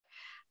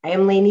I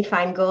am Lainey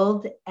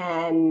Feingold,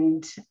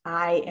 and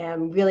I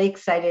am really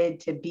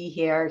excited to be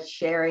here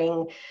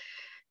sharing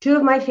two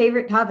of my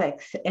favorite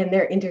topics and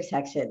their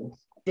intersection: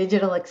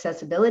 digital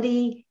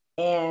accessibility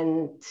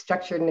and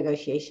structured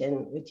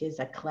negotiation, which is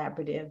a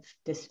collaborative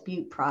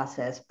dispute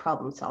process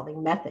problem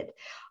solving method.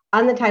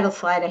 On the title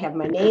slide, I have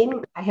my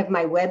name. I have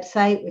my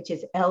website, which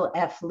is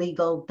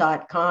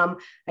lflegal.com.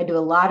 I do a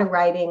lot of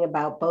writing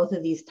about both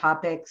of these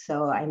topics,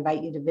 so I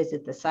invite you to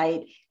visit the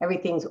site.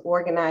 Everything's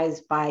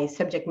organized by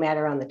subject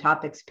matter on the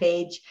topics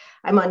page.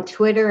 I'm on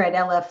Twitter at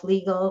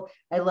lflegal.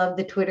 I love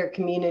the Twitter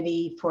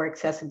community for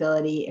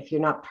accessibility. If you're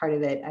not part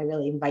of it, I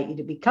really invite you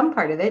to become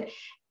part of it.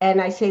 And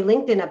I say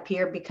LinkedIn up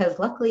here because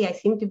luckily I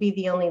seem to be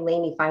the only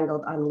Lainey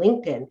Feingold on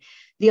LinkedIn.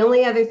 The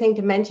only other thing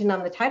to mention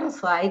on the title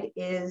slide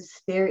is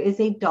there is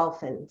a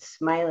dolphin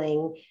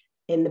smiling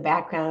in the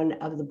background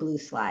of the blue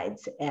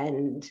slides.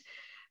 And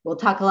we'll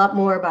talk a lot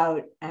more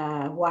about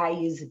why I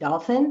use a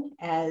dolphin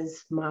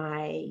as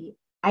my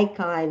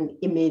icon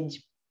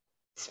image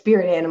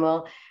spirit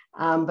animal.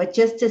 But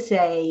just to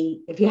say,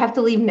 if you have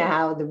to leave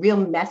now, the real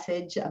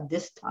message of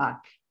this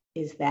talk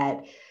is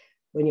that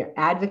when you're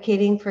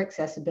advocating for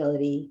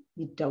accessibility,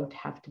 you don't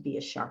have to be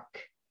a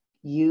shark.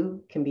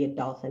 You can be a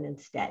dolphin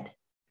instead.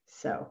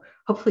 So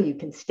hopefully you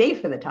can stay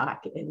for the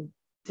talk and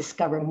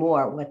discover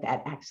more what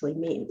that actually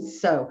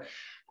means. So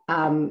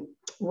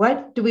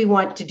what do we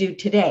want to do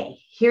today?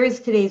 Here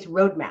is today's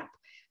roadmap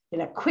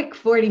in a quick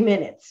 40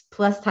 minutes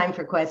plus time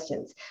for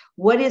questions.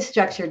 What is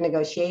structured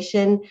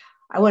negotiation?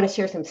 I want to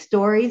share some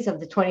stories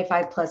of the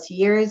 25 plus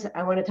years.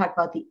 I want to talk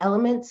about the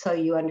elements so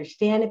you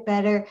understand it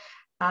better.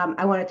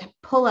 I wanted to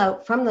pull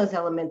out from those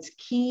elements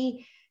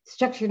key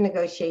structured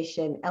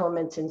negotiation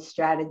elements and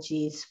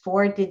strategies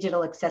for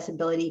digital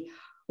accessibility,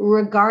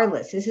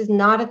 regardless. This is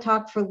not a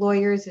talk for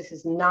lawyers. This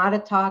is not a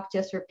talk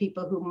just for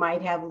people who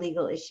might have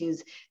legal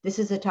issues. This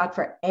is a talk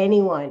for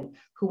anyone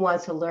who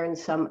wants to learn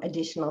some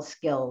additional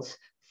skills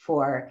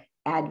for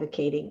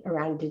advocating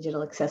around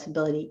digital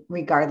accessibility,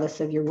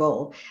 regardless of your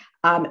role.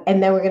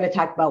 And then we're going to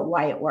talk about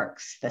why it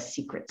works, the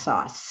secret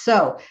sauce.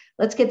 So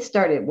let's get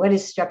started. What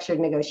is structured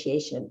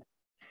negotiation?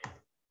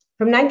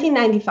 From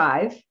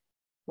 1995,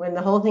 when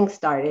the whole thing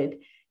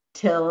started,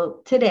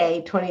 till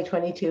today,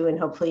 2022, and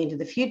hopefully into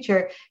the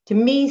future, to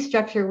me,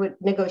 structured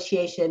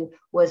negotiation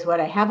was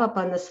what I have up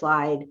on the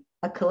slide,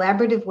 a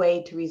collaborative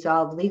way to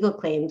resolve legal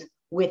claims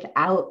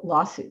without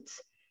lawsuits.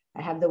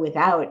 I have the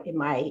without in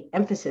my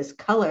emphasis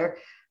color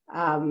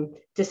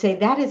to say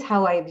that is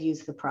how I've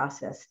used the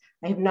process.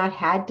 I have not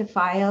had to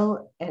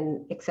file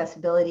an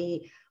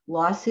accessibility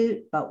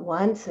lawsuit, but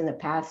once in the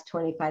past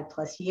 25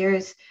 plus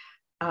years.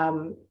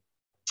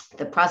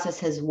 The process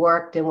has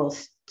worked, and we'll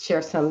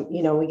share some,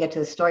 when we get to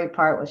the story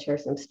part, we'll share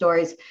some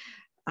stories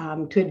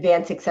to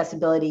advance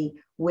accessibility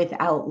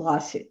without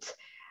lawsuits.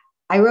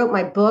 I wrote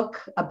my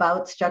book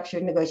about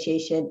structured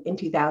negotiation in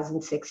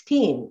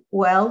 2016.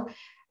 Well,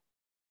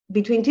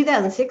 between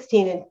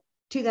 2016 and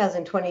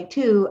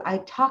 2022, I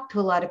talked to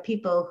a lot of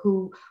people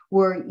who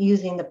were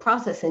using the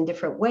process in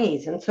different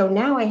ways. And so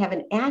now I have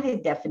an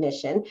added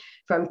definition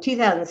from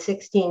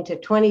 2016 to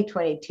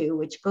 2022,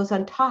 which goes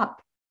on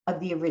top of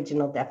the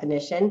original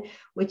definition,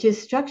 which is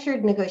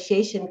structured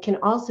negotiation can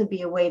also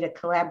be a way to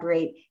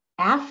collaborate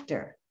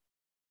after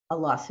a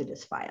lawsuit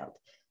is filed.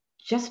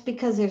 Just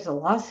because there's a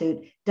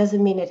lawsuit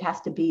doesn't mean it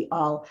has to be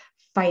all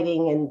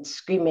fighting and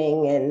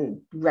screaming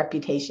and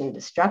reputation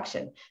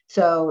destruction.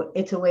 So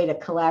it's a way to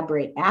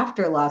collaborate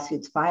after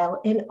lawsuits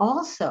file. And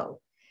also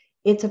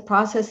it's a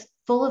process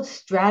full of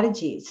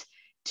strategies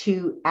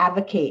to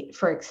advocate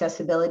for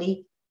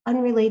accessibility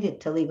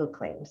unrelated to legal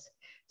claims.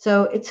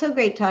 So it's so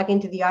great talking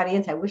to the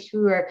audience. I wish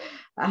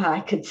I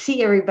could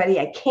see everybody.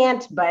 I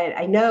can't, but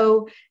I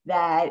know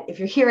that if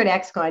you're here at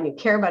XCon, you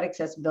care about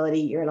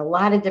accessibility, you're in a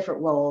lot of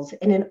different roles.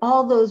 And in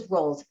all those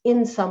roles,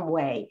 in some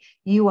way,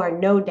 you are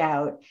no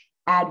doubt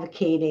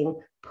advocating,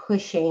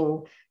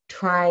 pushing,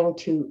 trying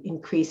to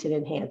increase and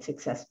enhance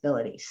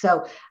accessibility.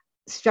 So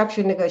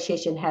structured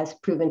negotiation has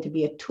proven to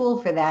be a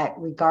tool for that,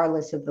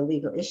 regardless of the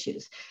legal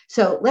issues.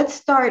 So let's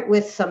start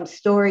with some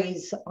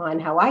stories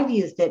on how I've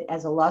used it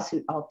as a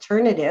lawsuit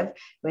alternative.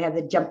 We have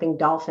the jumping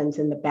dolphins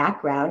in the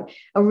background.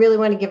 I really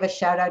want to give a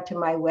shout out to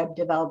my web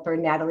developer,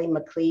 Natalie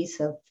McLeese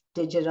of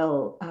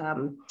Digital.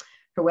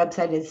 Her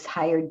website is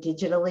Hired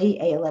Digitally,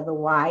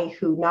 A11Y,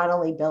 who not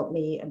only built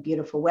me a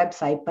beautiful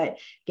website, but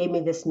gave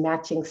me this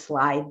matching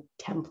slide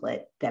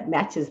template that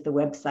matches the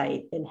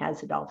website and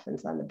has the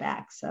dolphins on the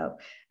back. So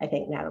I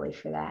thank Natalie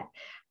for that.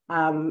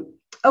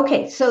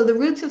 Okay, so the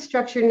roots of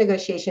structured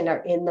negotiation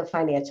are in the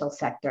financial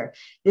sector.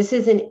 This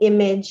is an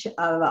image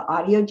of an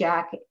audio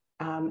jack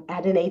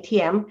at an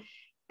ATM.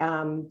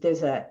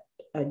 There's a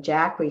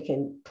jack where you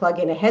can plug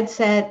in a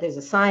headset. There's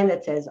a sign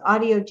that says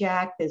audio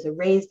jack. There's a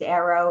raised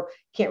arrow.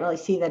 Can't really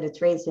see that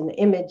it's raised in the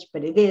image,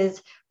 but it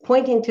is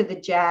pointing to the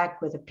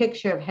jack with a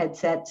picture of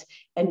headsets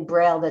and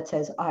braille that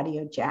says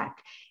audio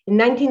jack. In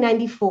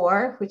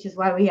 1994, which is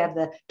why we have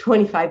the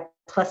 25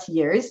 plus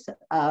years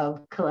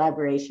of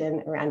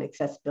collaboration around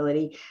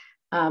accessibility,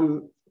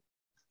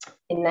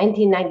 In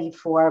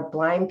 1994,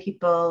 blind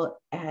people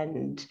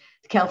and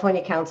the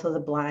California Council of the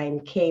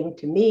Blind came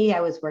to me.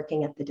 I was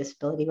working at the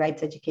Disability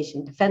Rights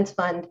Education Defense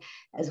Fund,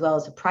 as well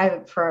as a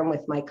private firm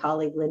with my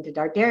colleague, Linda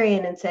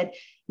Dardarian, and said,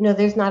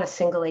 there's not a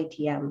single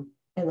ATM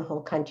in the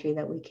whole country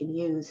that we can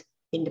use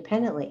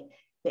independently.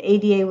 The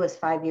ADA was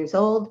 5 years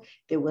old.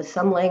 There was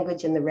some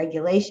language in the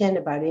regulation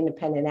about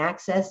independent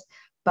access,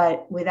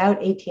 but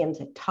without ATMs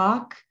that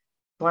talk,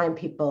 blind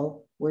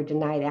people were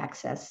denied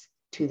access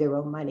to their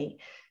own money.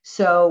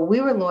 So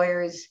we were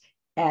lawyers,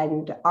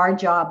 and our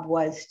job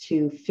was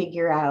to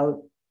figure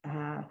out,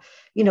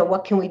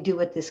 what can we do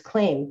with this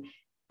claim?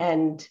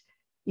 And,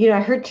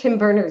 I heard Tim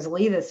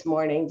Berners-Lee this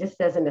morning,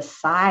 just as an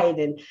aside,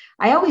 and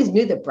I always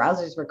knew that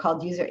browsers were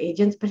called user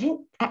agents, but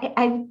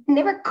I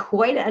never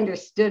quite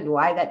understood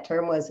why that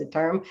term was a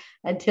term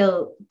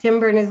until Tim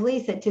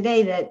Berners-Lee said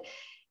today that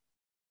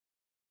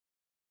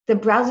the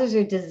browsers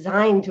are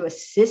designed to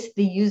assist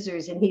the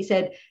users. And he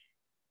said,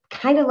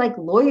 kind of like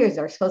lawyers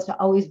are supposed to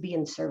always be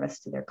in service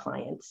to their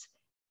clients.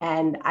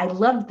 And I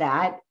loved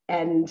that.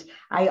 And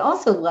I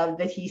also loved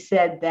that he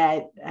said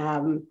that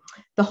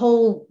the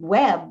whole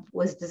web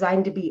was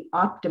designed to be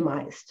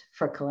optimized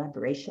for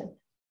collaboration,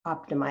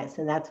 optimized.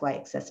 And that's why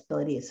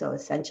accessibility is so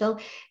essential.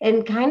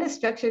 And kind of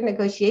structured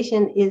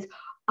negotiation is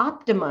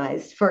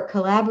optimized for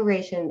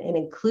collaboration and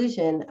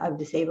inclusion of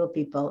disabled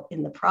people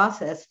in the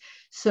process.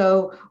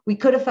 So we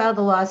could have filed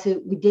a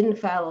lawsuit. We didn't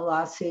file a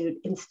lawsuit.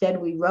 Instead,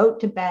 we wrote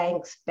to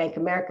banks, Bank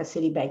of America,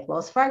 Citibank,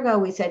 Wells Fargo.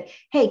 We said,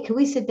 hey, can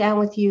we sit down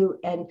with you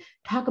and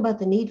talk about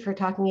the need for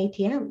talking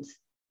ATMs?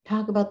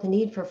 Talk about the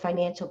need for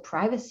financial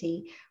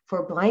privacy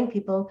for blind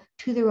people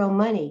to their own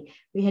money.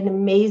 We had an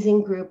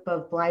amazing group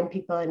of blind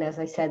people. And as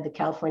I said, the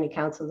California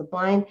Council of the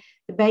Blind,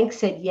 the bank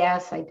said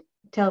yes. I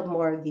tell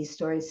more of these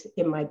stories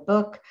in my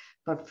book,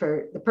 but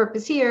for the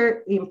purpose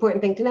here, the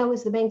important thing to know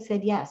is the bank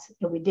said yes,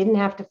 and we didn't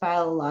have to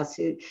file a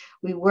lawsuit.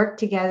 We worked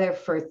together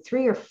for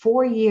 3 or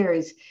 4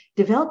 years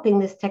developing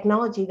this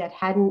technology that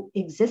hadn't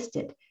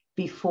existed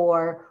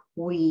before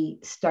we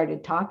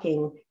started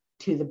talking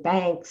to the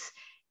banks,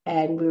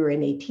 and we were in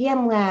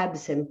ATM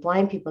labs, and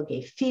blind people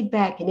gave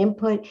feedback and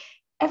input.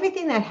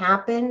 Everything that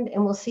happened,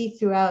 and we'll see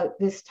throughout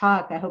this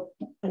talk, I hope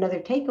another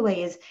takeaway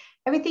is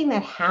everything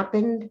that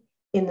happened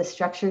in the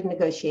structured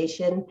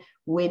negotiation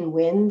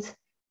win-wins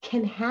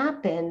can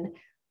happen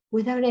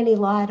without any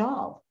law at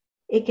all.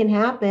 It can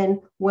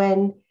happen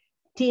when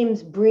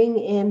teams bring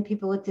in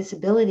people with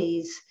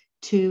disabilities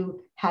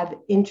to have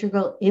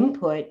integral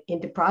input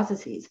into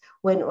processes,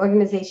 when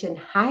organizations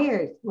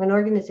hire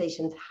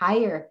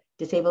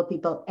disabled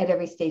people at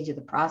every stage of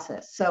the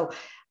process. So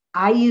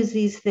I use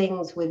these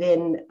things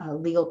within a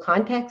legal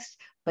context,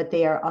 but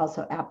they are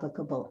also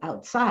applicable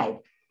outside.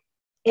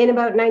 In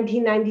about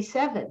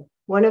 1997,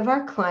 one of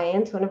our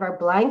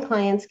blind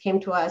clients came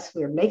to us.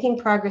 We were making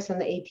progress on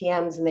the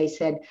ATMs, and they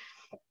said,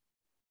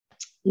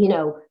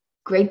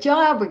 great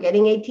job, we're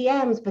getting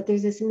ATMs, but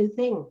there's this new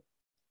thing,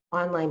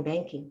 online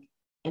banking.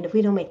 And if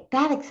we don't make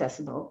that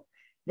accessible,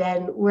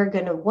 then we're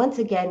going to once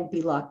again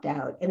be locked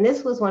out. And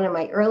this was one of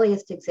my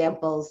earliest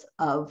examples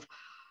of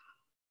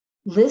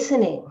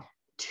listening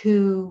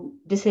to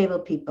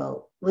disabled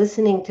people,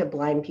 listening to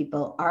blind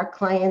people. Our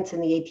clients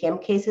in the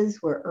ATM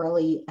cases were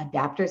early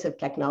adapters of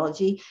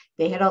technology.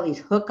 They had all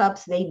these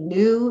hookups. They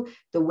knew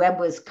the web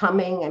was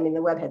coming. I mean,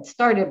 the web had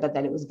started, but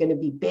that it was going to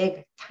be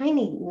big.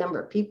 Tiny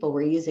number of people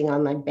were using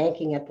online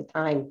banking at the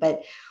time.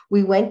 But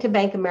we went to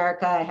Bank of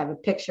America. I have a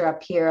picture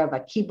up here of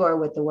a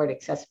keyboard with the word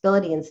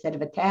accessibility instead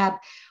of a tab.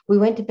 We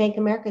went to Bank of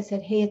America and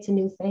said, hey, it's a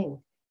new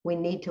thing. We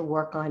need to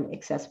work on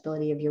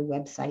accessibility of your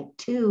website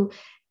too.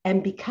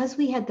 And because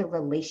we had the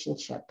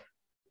relationship,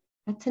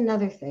 that's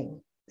another thing.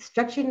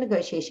 Structured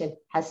negotiation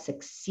has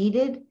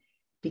succeeded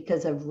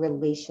because of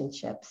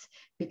relationships.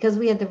 Because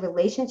we had the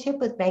relationship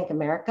with Bank of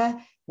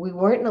America, we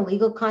weren't in a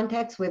legal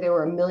context where there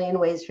were a million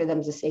ways for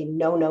them to say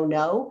no, no,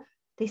 no.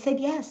 They said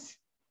yes.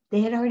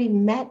 They had already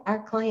met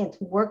our clients,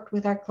 worked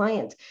with our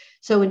clients.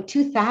 So in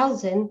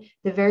 2000,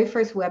 the very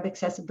first web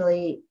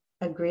accessibility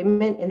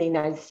agreement in the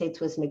United States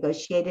was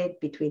negotiated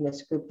between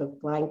this group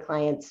of blind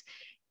clients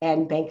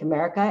and Bank of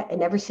America.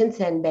 And ever since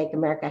then, Bank of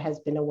America has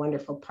been a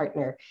wonderful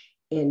partner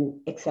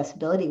in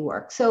accessibility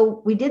work.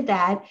 So we did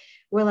that.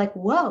 We're like,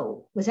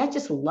 whoa, was that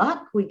just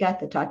luck? We got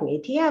the talking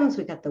ATMs,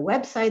 we got the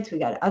websites, we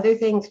got other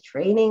things,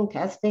 training,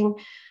 testing,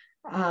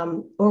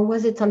 or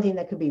was it something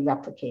that could be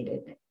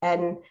replicated?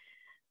 And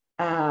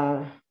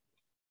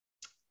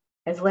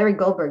as Larry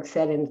Goldberg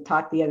said in a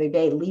talk the other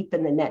day, leap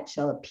and the net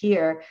shall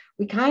appear.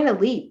 We kind of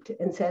leaped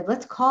and said,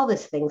 let's call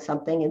this thing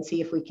something and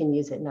see if we can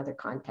use it in other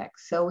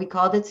contexts. So we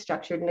called it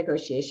structured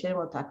negotiation.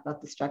 We'll talk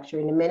about the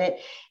structure in a minute.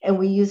 And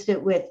we used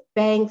it with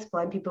banks.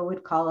 Blind people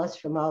would call us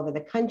from all over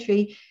the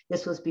country.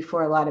 This was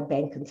before a lot of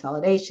bank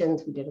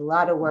consolidations. We did a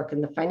lot of work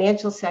in the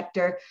financial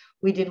sector.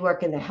 We did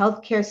work in the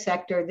healthcare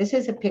sector. This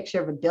is a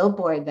picture of a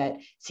billboard that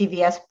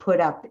CVS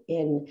put up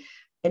in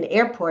an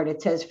airport.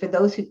 It says, for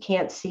those who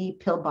can't see,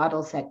 pill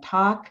bottles that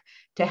talk.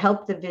 To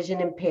help the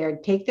vision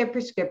impaired take their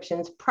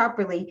prescriptions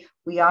properly,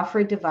 we offer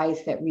a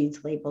device that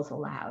reads labels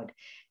aloud.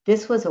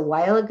 This was a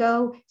while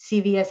ago.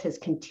 CVS has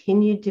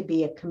continued to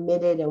be a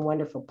committed and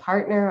wonderful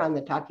partner on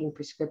the talking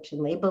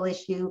prescription label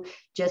issue.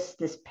 Just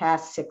this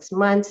past 6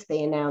 months,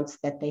 they announced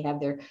that they have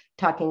their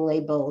talking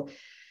label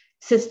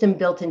system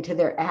built into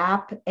their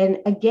app. And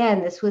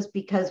again, this was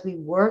because we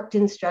worked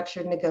in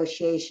structured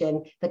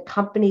negotiation. The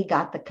company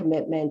got the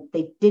commitment.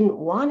 They didn't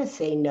want to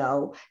say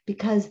no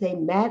because they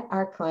met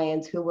our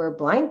clients who were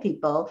blind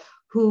people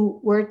who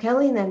were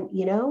telling them,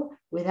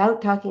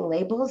 without talking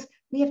labels,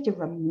 we have to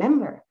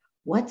remember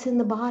what's in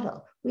the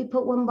bottle. We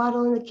put one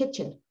bottle in the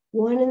kitchen,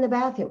 one in the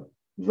bathroom,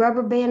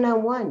 rubber band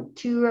on one,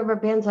 two rubber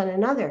bands on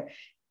another.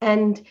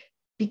 And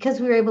because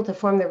we were able to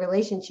form the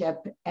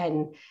relationship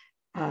and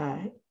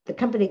the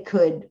company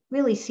could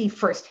really see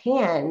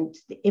firsthand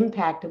the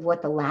impact of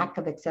what the lack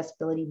of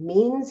accessibility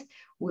means,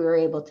 we were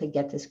able to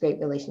get this great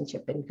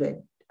relationship and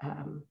good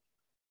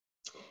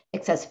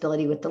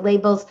accessibility with the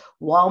labels.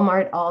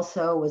 Walmart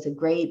also was a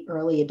great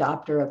early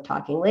adopter of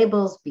talking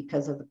labels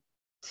because of the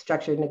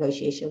structured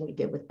negotiation we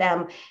did with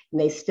them.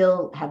 And they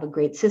still have a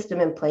great system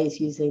in place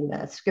using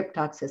the script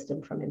talk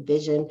system from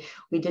Envision.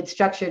 We did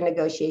structured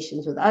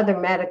negotiations with other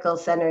medical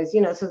centers,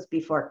 so it's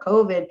before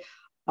COVID,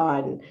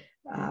 on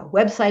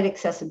website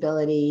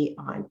accessibility,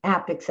 on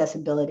app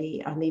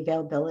accessibility, on the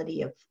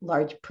availability of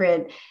large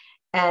print.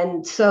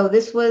 And so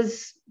this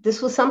was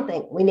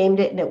something. We named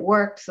it and it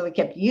worked, so we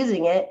kept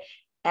using it.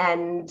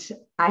 And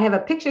I have a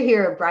picture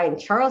here of Brian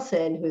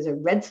Charlson, who's a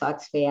Red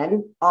Sox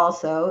fan,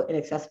 also an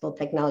accessible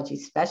technology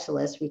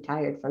specialist,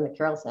 retired from the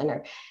Carroll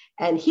Center.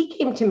 And he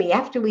came to me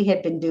after we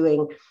had been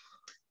doing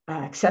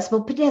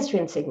accessible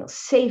pedestrian signals,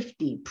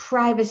 safety,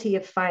 privacy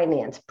of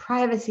finance,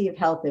 privacy of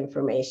health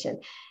information.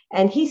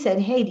 And he said,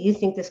 hey, do you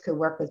think this could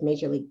work with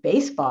Major League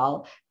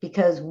Baseball?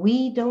 Because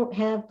we don't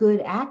have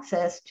good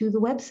access to the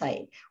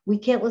website. We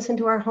can't listen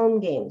to our home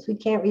games. We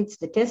can't read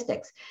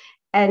statistics.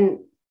 And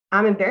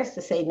I'm embarrassed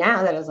to say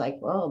now that I was like,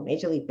 well,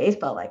 Major League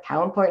Baseball, like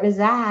how important is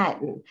that?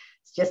 And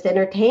it's just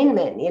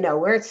entertainment.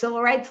 We're civil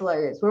rights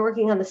lawyers. We're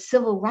working on the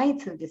civil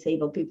rights of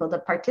disabled people to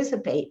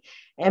participate.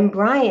 And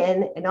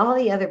Brian and all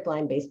the other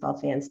blind baseball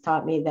fans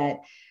taught me that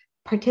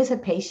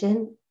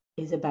participation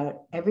is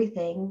about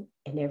everything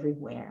and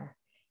everywhere.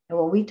 And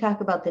when we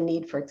talk about the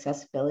need for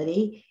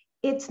accessibility,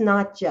 it's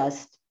not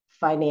just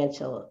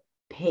financial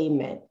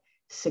payment,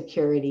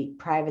 security,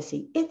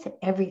 privacy, it's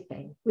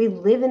everything. We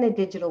live in a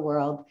digital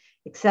world.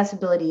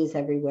 Accessibility is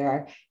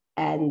everywhere.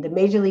 And the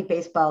Major League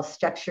Baseball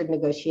structured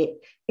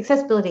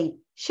accessibility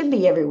should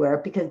be everywhere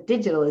because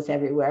digital is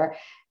everywhere.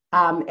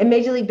 And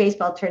Major League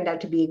Baseball turned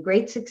out to be a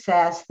great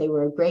success. They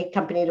were a great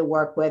company to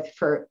work with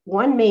for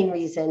one main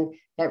reason.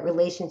 That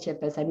relationship,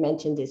 as I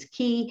mentioned, is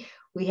key.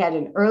 We had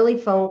an early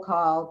phone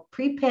call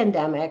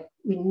pre-pandemic.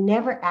 We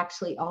never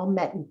actually all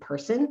met in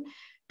person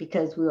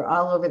because we were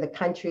all over the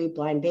country,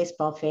 blind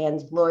baseball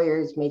fans,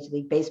 lawyers, Major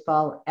League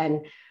Baseball.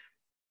 And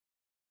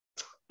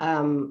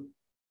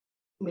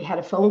we had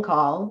a phone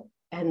call,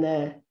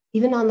 and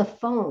even on the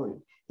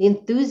phone, the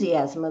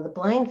enthusiasm of the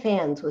blind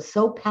fans was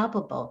so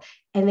palpable,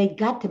 and they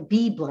got to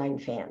be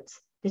blind fans.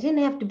 They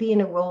didn't have to be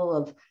in a role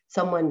of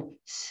someone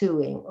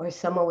suing or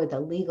someone with a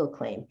legal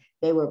claim.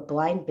 They were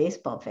blind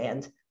baseball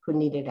fans who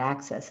needed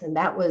access. And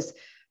that was,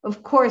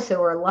 of course, there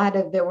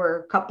were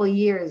a couple of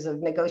years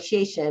of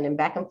negotiation and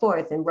back and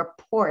forth and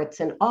reports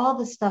and all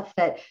the stuff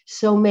that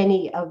so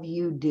many of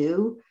you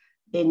do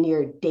in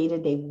your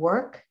day-to-day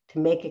work to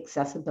make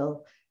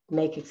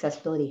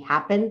accessibility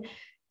happen.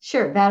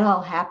 Sure, that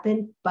all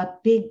happened,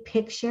 but big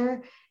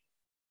picture,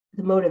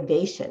 the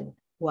motivation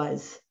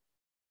was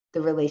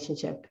the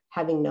relationship,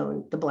 having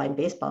known the blind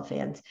baseball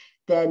fans.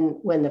 Then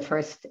when the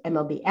first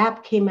MLB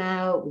app came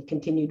out, we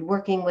continued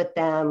working with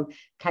them,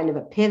 kind of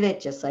a pivot,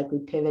 just like we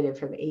pivoted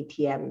from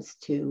ATMs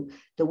to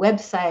the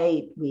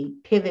website. We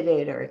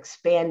pivoted or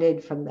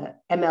expanded from the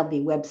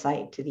MLB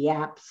website to the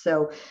app.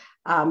 So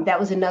that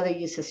was another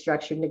use of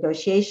structured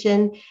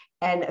negotiation.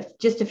 And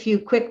just a few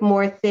quick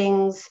more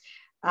things.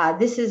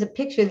 This is a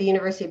picture of the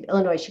University of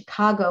Illinois,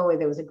 Chicago, where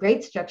there was a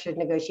great structured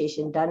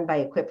negotiation done by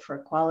Equip for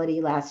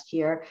Equality last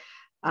year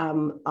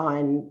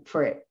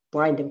for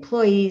blind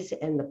employees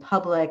and the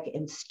public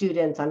and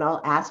students on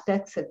all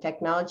aspects of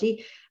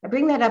technology. I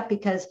bring that up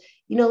because,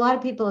 a lot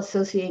of people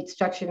associate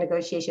structured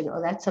negotiation,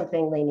 that's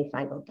something Lainey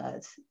Feingold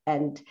does.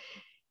 And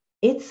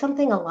it's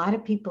something a lot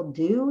of people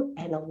do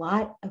and a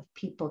lot of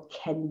people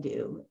can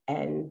do.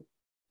 And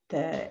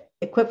the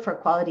Equip for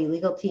Equality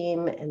legal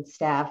team and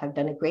staff have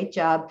done a great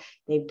job.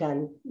 They've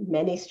done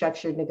many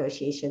structured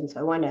negotiations. So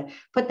I want to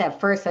put that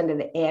first under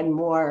the and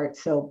more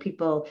so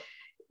people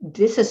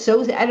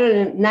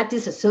not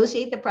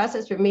disassociate the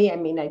process for me. I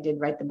mean, I did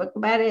write the book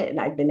about it and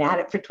I've been at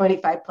it for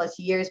 25 plus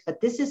years,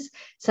 but this is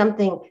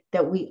something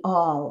that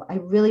I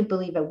really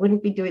believe I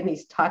wouldn't be doing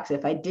these talks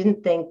if I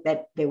didn't think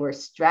that there were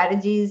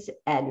strategies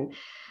and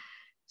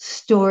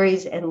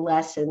stories and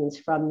lessons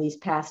from these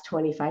past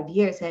 25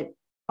 years that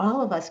all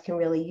of us can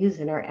really use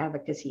in our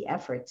advocacy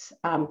efforts.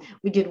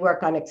 We did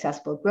work on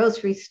accessible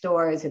grocery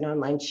stores and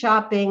online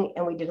shopping,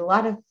 and we did a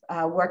lot of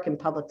work in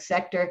public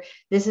sector.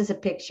 This is a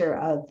picture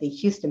of the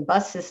Houston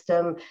bus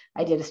system.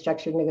 I did a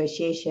structured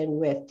negotiation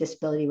with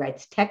Disability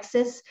Rights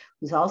Texas,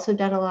 who's also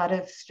done a lot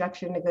of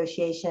structured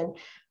negotiation.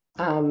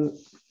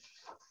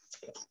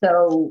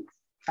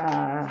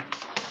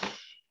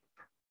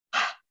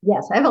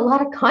 Yes, I have a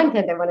lot of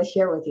content I want to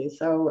share with you.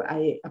 So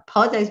I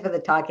apologize for the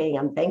talking.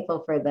 I'm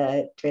thankful for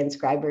the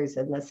transcribers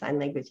and the sign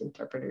language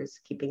interpreters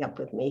keeping up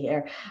with me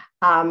here.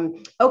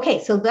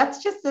 Okay, so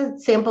that's just a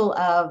sample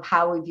of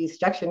how we view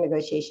structured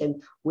negotiation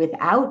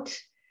without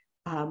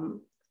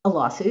a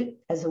lawsuit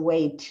as a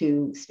way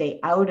to stay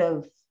out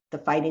of the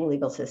fighting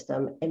legal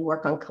system and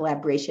work on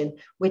collaboration,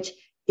 which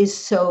is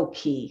so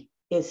key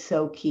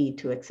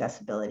to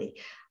accessibility.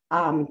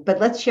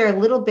 But let's share a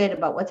little bit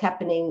about what's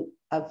happening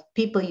of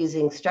people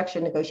using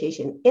structured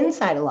negotiation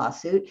inside a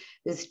lawsuit.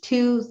 There's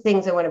two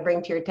things I want to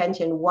bring to your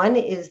attention. One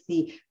is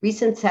the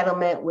recent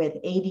settlement with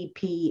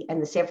ADP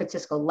and the San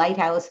Francisco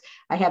Lighthouse.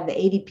 I have the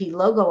ADP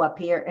logo up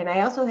here, and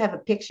I also have a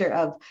picture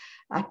of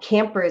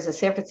campers. A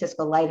San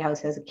Francisco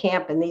Lighthouse has a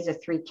camp, and these are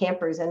 3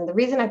 campers. And the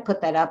reason I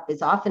put that up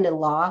is often in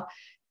law,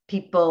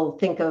 people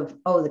think of,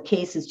 oh, the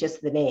case is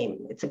just the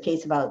name. It's a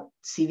case about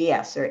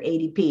CVS or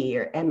ADP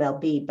or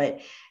MLB, but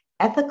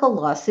ethical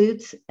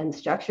lawsuits and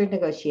structured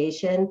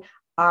negotiation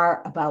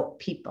are about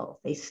people.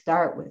 They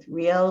start with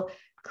real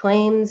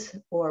claims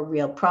or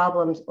real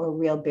problems or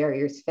real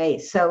barriers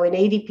faced. So in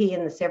ADP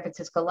and the San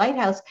Francisco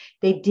Lighthouse,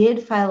 they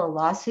did file a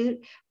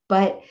lawsuit,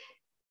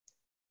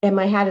 and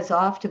my hat is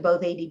off to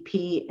both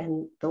ADP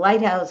and the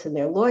Lighthouse and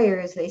their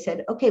lawyers. They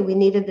said, okay, we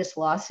needed this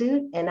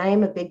lawsuit. And I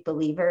am a big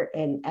believer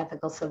in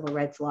ethical civil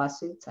rights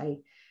lawsuits. I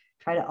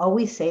try to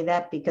always say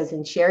that, because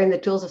in sharing the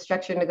tools of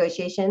structured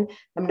negotiation,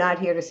 I'm not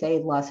here to say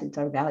lawsuits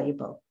are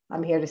valuable.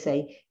 I'm here to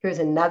say, here's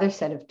another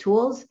set of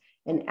tools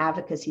and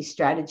advocacy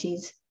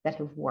strategies that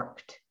have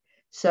worked.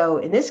 So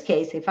in this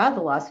case, they filed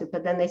the lawsuit,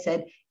 but then they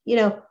said,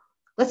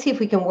 let's see if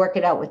we can work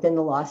it out within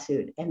the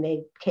lawsuit. And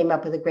they came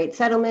up with a great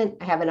settlement.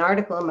 I have an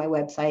article on my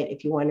website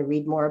if you want to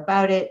read more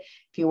about it,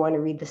 if you want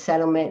to read the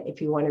settlement,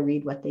 if you want to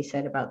read what they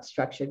said about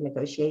structured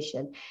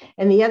negotiation.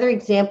 And the other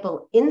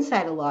example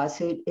inside a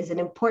lawsuit is an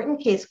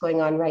important case going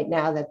on right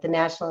now that the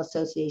National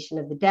Association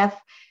of the Deaf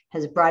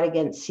has brought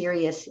against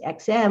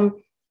SiriusXM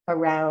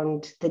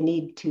around the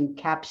need to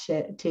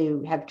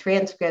have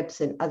transcripts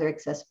and other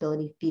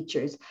accessibility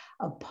features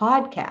of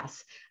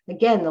podcasts.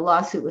 Again, the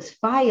lawsuit was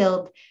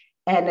filed,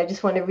 and I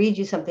just want to read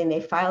you something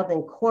they filed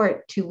in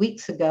court 2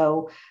 weeks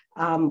ago,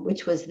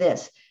 which was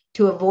this: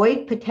 to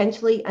avoid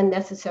potentially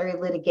unnecessary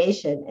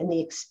litigation and the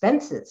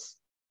expenses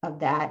of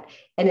that,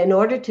 and in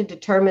order to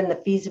determine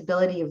the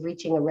feasibility of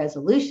reaching a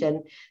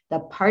resolution, the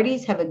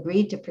parties have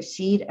agreed to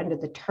proceed under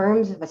the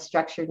terms of a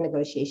structured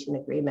negotiation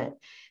agreement.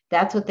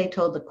 That's what they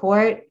told the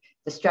court.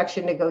 The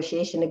structured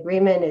negotiation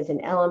agreement is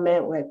an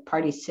element where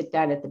parties sit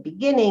down at the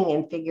beginning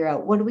and figure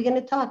out, what are we going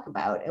to talk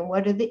about and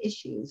what are the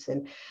issues,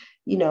 and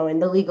in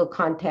the legal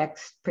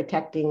context,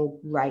 protecting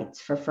rights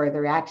for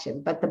further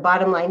action. But the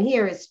bottom line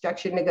here is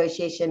structured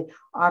negotiation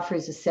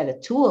offers a set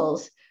of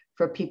tools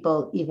for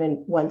people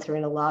even once they're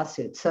in a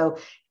lawsuit. So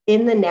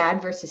in the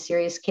NAD versus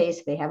Sirius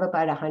case, they have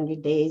about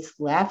 100 days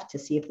left to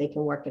see if they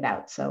can work it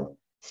out. So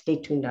stay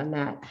tuned on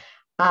that.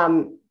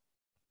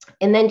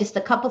 And then just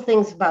a couple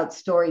things about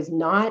stories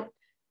not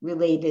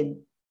related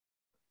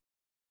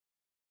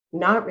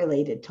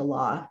to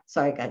law.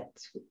 Sorry,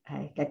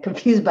 I got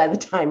confused by the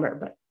timer,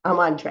 but I'm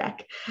on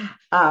track.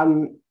 I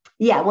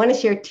want to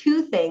share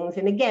 2 things.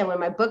 And again, when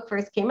my book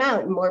first came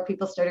out and more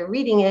people started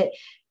reading it,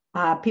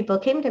 people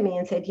came to me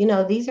and said,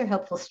 these are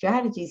helpful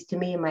strategies to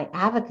me in my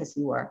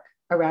advocacy work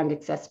around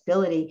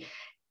accessibility.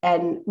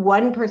 And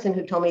one person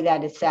who told me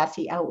that is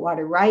Sassy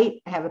Outwater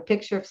Wright. I have a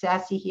picture of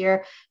Sassy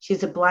here.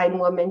 She's a blind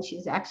woman.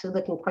 She's actually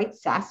looking quite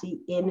sassy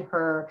in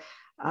her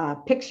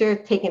picture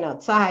taken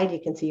outside.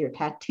 You can see her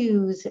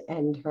tattoos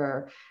and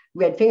her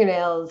red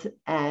fingernails.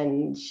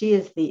 And she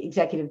is the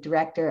executive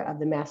director of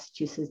the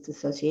Massachusetts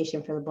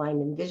Association for the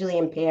Blind and Visually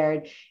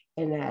Impaired,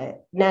 and a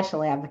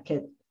national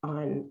advocate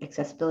on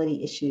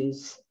accessibility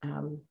issues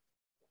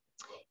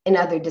and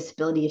other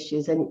disability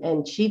issues.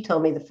 And she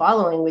told me the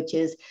following, which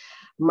is,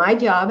 my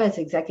job as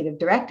executive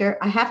director,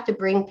 I have to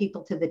bring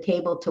people to the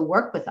table to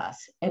work with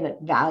us, I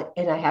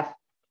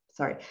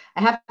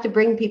have to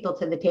bring people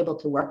to the table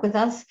to work with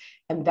us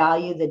and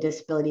value the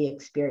disability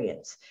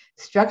experience.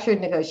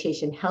 Structured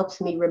negotiation helps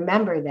me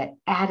remember that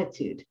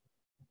attitude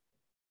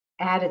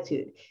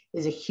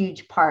is a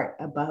huge part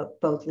about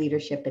both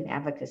leadership and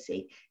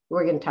advocacy.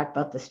 We're going to talk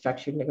about the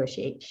structured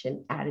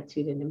negotiation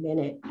attitude in a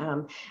minute.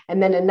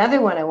 And then another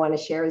one I want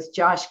to share is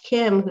Josh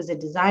Kim, who's a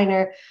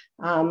designer,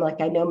 like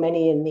I know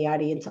many in the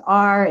audience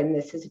are. And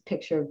this is a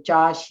picture of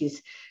Josh.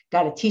 He's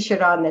got a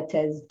t-shirt on that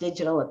says,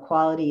 "Digital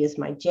equality is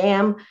my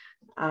jam."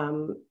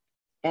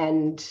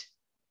 And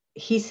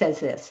he says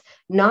this: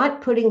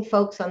 not putting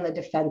folks on the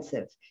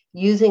defensive,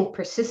 using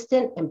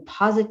persistent and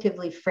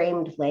positively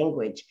framed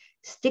language,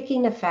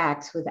 sticking to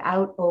facts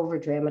without over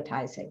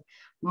dramatizing.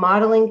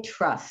 modeling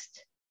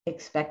trust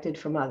expected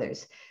from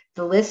others.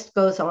 The list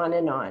goes on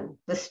and on.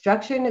 The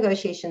structured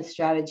negotiation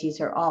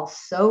strategies are all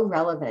so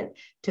relevant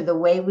to the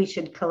way we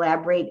should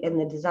collaborate in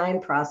the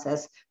design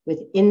process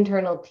with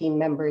internal team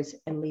members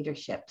and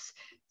leaderships.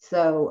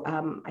 So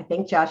I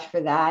thank Josh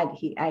for that.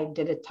 I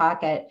did a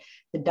talk at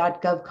the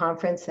 .gov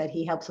conference that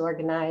he helps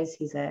organize.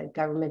 He's a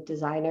government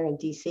designer in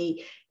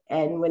DC.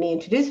 And when he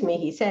introduced me,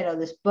 he said, oh,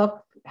 this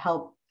book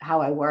helped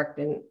how I worked.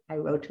 And I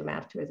wrote to him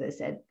afterwards. I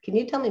said, can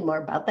you tell me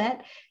more about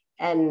that?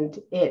 And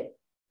it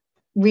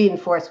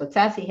reinforce what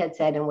Sassy had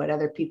said and what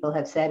other people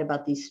have said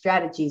about these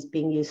strategies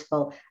being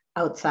useful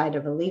outside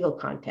of a legal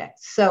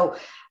context. So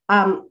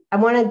I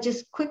want to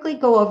just quickly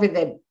go over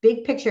the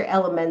big picture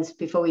elements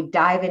before we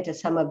dive into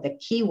some of the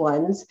key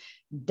ones.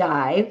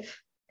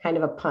 Dive, kind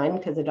of a pun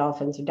because the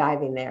dolphins are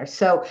diving there.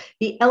 So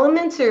the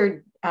elements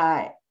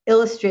are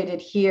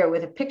illustrated here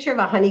with a picture of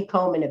a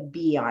honeycomb and a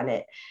bee on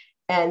it.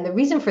 And the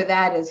reason for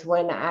that is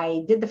when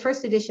I did the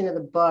first edition of the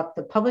book,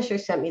 the publisher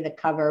sent me the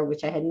cover,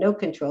 which I had no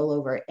control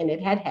over, and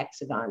it had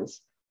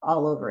hexagons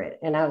all over it.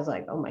 And I was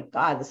like, oh my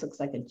God, this looks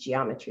like a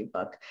geometry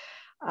book.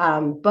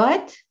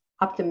 But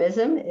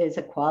optimism is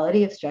a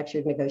quality of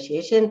structured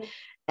negotiation.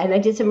 And I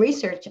did some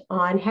research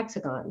on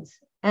hexagons.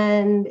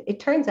 And it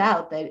turns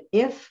out that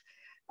if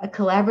a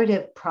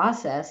collaborative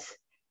process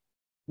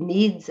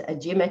needs a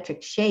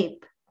geometric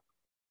shape,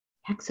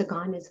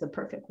 hexagon is the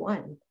perfect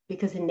one,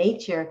 because in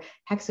nature,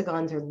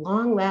 hexagons are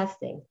long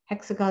lasting.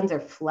 Hexagons are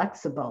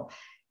flexible.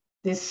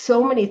 There's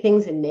so many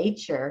things in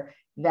nature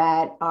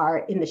that are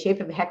in the shape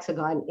of a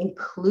hexagon,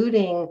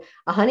 including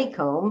a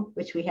honeycomb,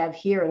 which we have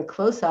here in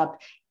close up.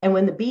 And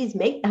when the bees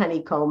make the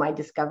honeycomb, I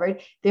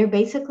discovered they're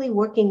basically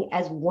working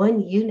as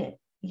one unit.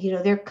 You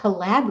know, they're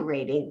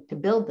collaborating to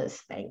build this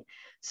thing.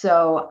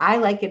 So I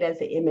like it as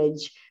an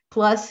image.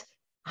 Plus,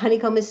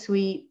 honeycomb is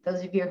sweet.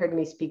 Those of you who heard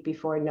me speak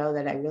before know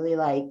that I really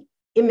like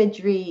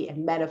imagery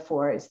and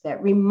metaphors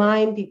that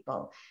remind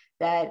people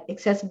that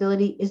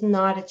accessibility is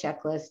not a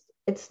checklist.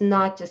 It's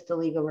not just a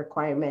legal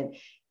requirement.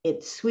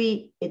 It's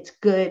sweet, it's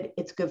good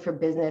for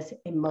business,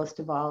 and most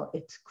of all,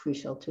 it's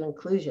crucial to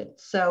inclusion.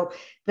 So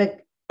the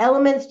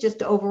elements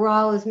just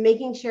overall is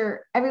making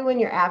sure everyone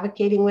you're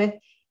advocating with,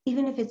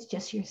 even if it's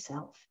just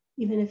yourself,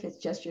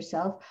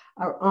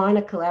 are on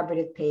a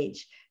collaborative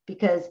page.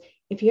 Because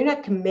if you're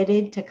not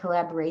committed to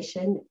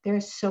collaboration, there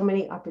are so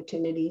many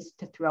opportunities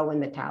to throw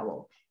in the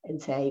towel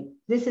and say,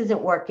 this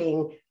isn't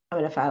working, I'm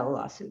going to file a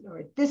lawsuit,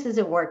 or this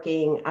isn't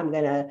working, I'm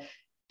going to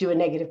do a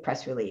negative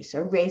press release,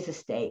 or raise the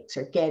stakes,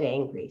 or get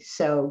angry.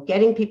 So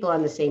getting people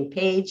on the same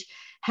page,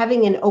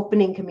 having an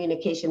opening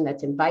communication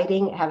that's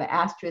inviting, have an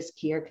asterisk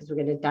here because we're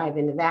going to dive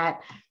into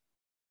that.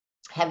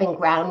 Having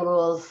ground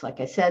rules,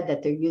 like I said,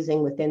 that they're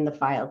using within the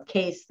filed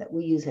case that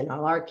we use in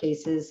all our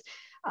cases.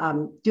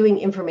 Doing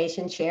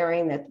information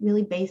sharing that's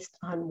really based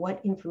on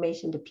what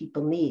information do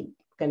people need.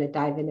 I'm going to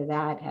dive into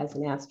that, has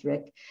an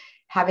asterisk.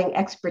 Having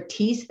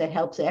expertise that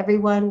helps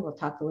everyone. We'll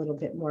talk a little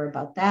bit more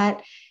about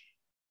that.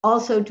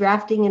 Also,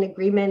 drafting an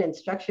agreement and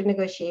structured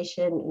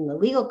negotiation in the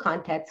legal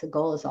context. The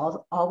goal is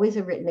always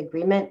a written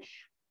agreement.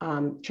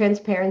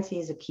 Transparency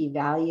is a key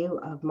value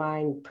of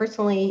mine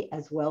personally,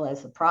 as well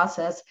as the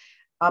process.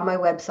 On my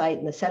website,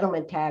 in the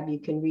settlement tab, you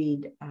can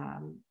read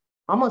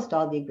almost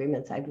all the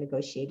agreements I've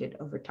negotiated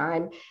over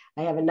time.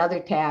 I have another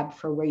tab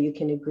for where you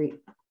can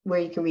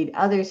read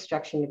other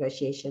structured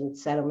negotiation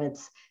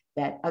settlements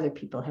that other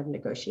people have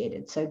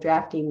negotiated. So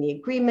drafting the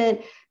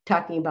agreement,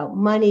 talking about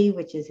money,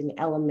 which is an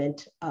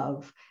element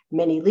of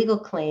many legal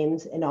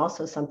claims and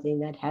also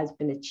something that has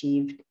been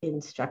achieved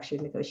in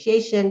structured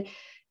negotiation,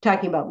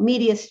 talking about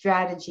media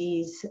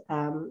strategies.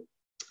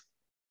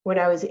 When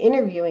I was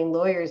interviewing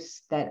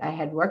lawyers that I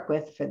had worked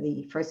with for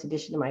the first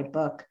edition of my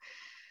book,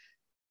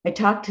 I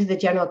talked to the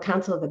general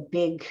counsel of a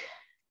big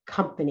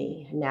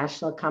company, a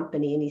national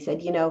company, and he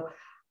said, you know,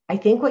 I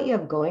think what you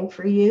have going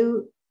for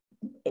you,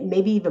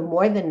 maybe even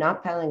more than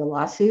not filing a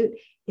lawsuit,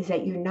 is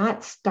that you're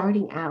not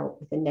starting out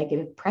with a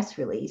negative press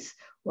release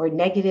or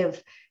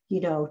negative,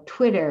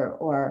 Twitter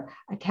or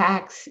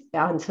attacks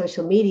on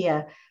social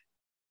media.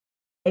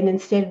 And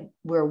instead,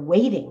 we're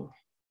waiting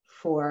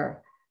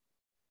for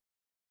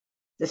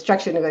the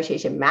structured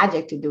negotiation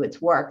magic to do its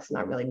work. It's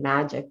not really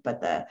magic, but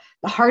the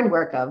hard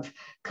work of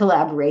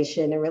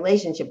collaboration and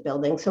relationship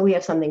building. So we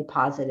have something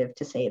positive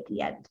to say at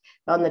the end.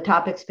 On the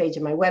topics page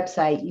of my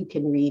website, you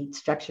can read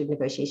structured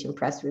negotiation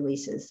press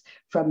releases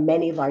from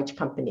many large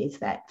companies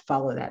that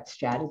follow that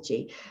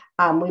strategy.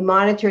 We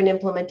monitor and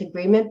implement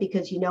agreement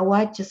because you know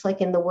what, just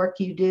like in the work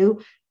you do,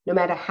 no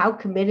matter how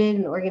committed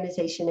an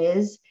organization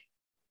is,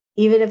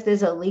 even if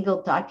there's a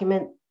legal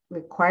document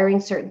requiring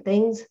certain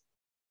things,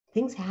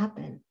 things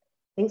happen.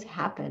 Things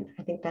happen.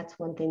 I think that's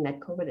one thing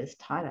that COVID has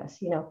taught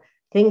us,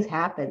 things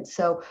happen.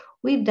 So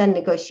we've done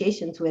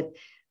negotiations with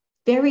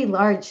very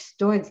large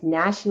stores,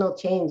 national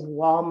chains,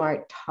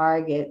 Walmart,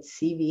 Target,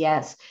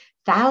 CVS,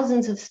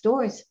 thousands of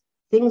stores.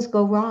 Things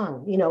go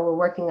wrong. We're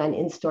working on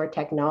in-store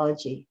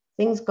technology.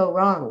 Things go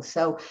wrong.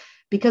 So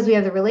because we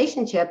have the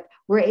relationship,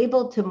 we're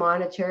able to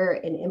monitor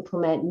and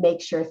implement,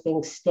 make sure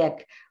things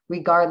stick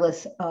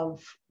regardless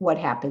of what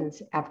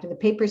happens after the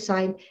paper's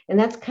signed. And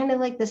that's kind of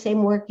like the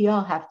same work you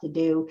all have to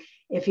do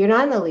if you're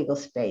not in the legal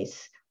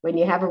space, when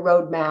you have a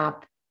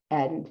roadmap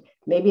and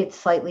maybe it's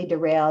slightly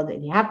derailed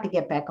and you have to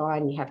get back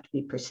on, you have to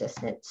be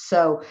persistent.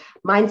 So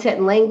mindset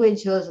and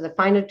language, those are the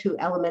final two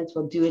elements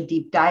we'll do a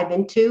deep dive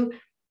into.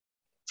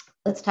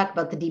 Let's talk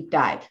about the deep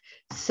dive.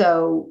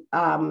 So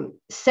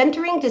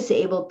centering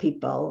disabled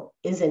people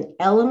is an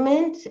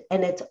element,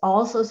 and it's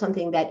also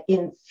something that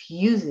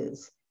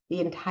infuses the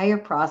entire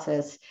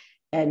process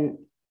and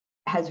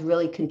has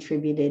really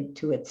contributed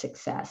to its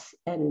success.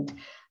 And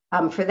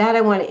for that,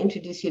 I want to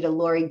introduce you to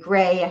Lori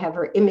Gray. I have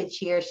her image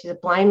here. She's a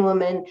blind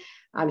woman.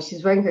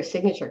 She's wearing her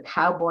signature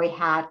cowboy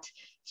hat.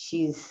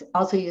 She's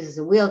also uses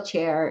a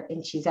wheelchair,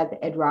 and she's at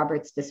the Ed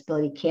Roberts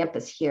Disability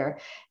Campus here.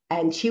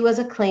 And she was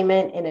a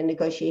claimant in a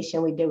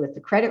negotiation we did with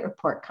the credit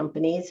report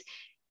companies.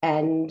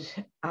 And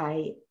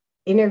I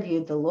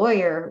interviewed the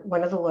lawyer,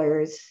 one of the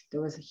lawyers.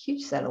 There was a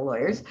huge set of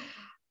lawyers.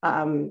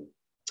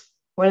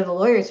 One of the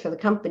lawyers for the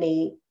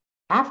company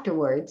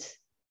afterwards,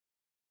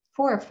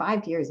 4 or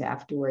 5 years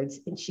afterwards,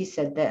 and she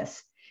said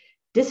this: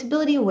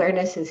 disability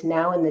awareness is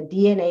now in the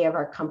DNA of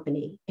our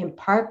company, in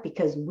part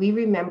because we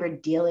remember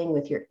dealing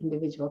with your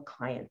individual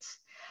clients.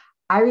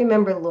 I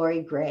remember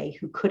Lori Gray,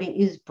 who couldn't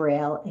use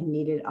Braille and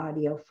needed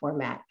audio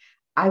format.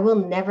 I will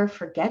never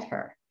forget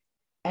her.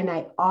 And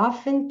I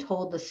often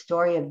told the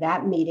story of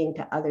that meeting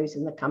to others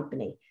in the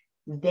company.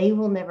 They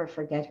will never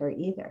forget her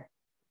either.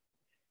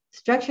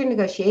 Structured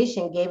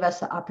negotiation gave us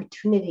the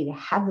opportunity to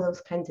have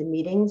those kinds of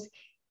meetings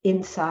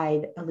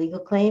inside a legal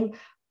claim.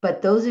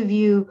 But those of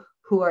you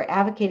who are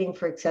advocating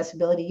for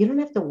accessibility, you don't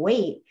have to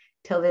wait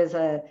till there's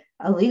a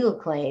legal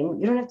claim.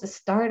 You don't have to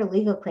start a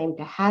legal claim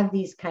to have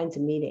these kinds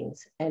of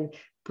meetings, and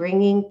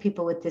bringing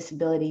people with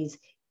disabilities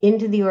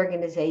into the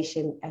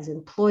organization as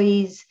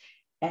employees.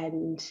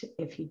 And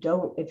if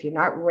you're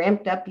not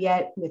ramped up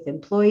yet with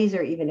employees,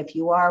 or even if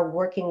you are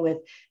working with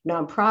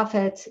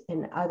nonprofits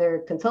and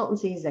other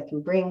consultancies that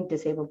can bring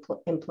disabled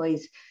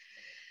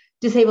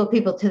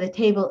people to the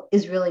table,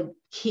 is really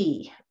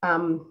key.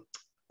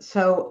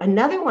 So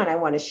another one I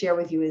want to share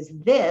with you is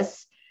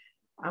this.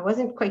 I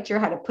wasn't quite sure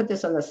how to put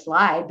this on the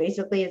slide.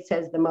 Basically, it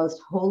says the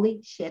most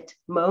holy shit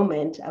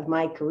moment of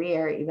my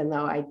career, even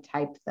though I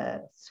typed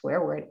the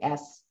swear word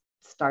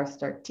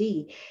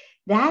S**T.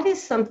 That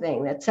is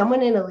something that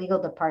someone in a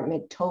legal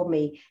department told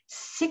me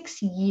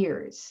 6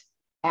 years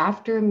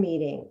after a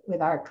meeting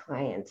with our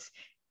clients.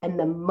 And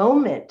the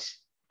moment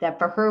that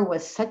for her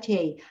was such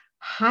a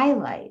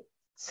highlight,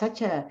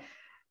 such a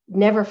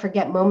never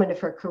forget moment of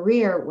her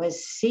career,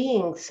 was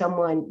seeing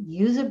someone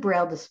use a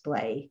Braille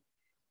display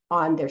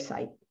on their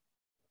site.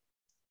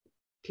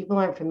 People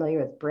aren't familiar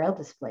with Braille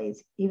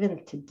displays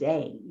even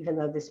today, even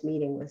though this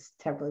meeting was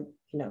several,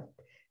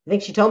 I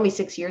think she told me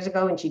 6 years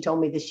ago and she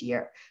told me this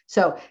year.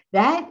 So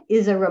that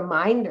is a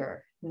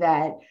reminder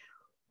that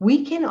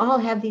we can all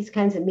have these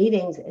kinds of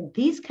meetings, and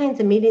these kinds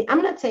of meetings,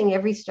 I'm not saying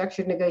every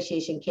structured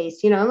negotiation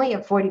case, I only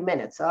have 40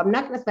 minutes, so I'm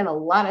not going to spend a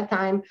lot of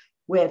time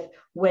with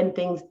when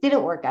things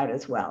didn't work out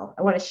as well.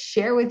 I want to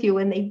share with you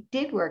when they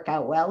did work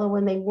out well, and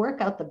when they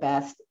work out the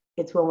best,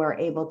 it's when we're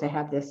able to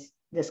have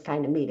this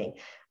kind of meeting.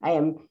 I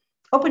am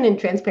open and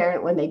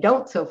transparent when they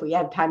don't. So if we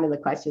have time in the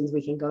questions,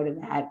 we can go to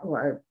that,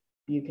 or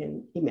you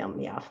can email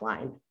me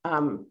offline.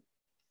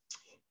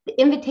 The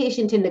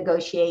invitation to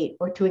negotiate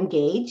or to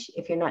engage,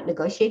 if you're not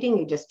negotiating,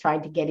 you're just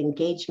trying to get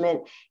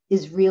engagement,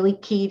 is really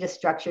key to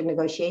structured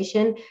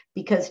negotiation,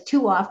 because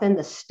too often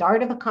the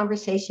start of a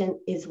conversation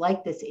is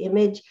like this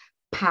image,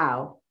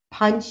 pow,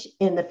 punch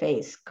in the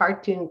face,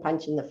 cartoon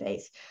punch in the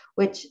face,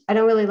 which I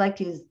don't really like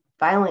to use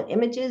violent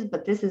images,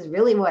 but this is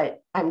really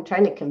what I'm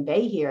trying to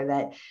convey here,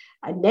 that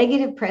a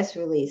negative press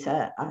release,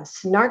 a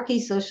snarky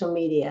social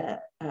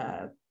media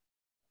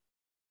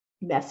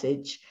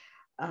message,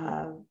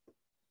 a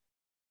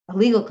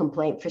legal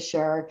complaint for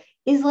sure,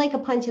 is like a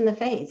punch in the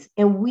face.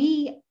 And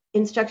we,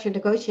 in structured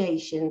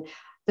negotiation,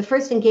 the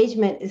first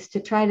engagement is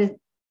to try to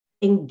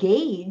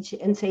engage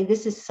and say,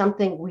 this is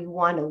something we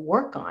want to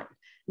work on,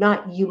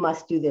 not you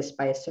must do this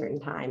by a certain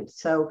time.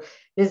 So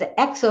there's an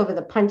X over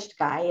the punched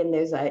guy, and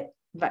there's a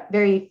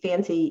very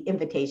fancy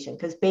invitation,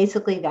 because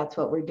basically that's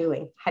what we're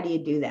doing. How do you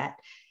do that?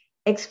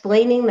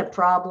 Explaining the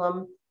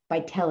problem by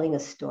telling a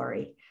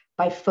story,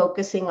 by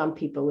focusing on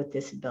people with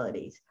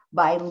disabilities,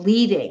 by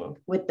leading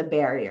with the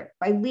barrier,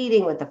 by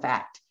leading with the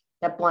fact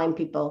that blind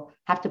people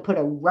have to put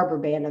a rubber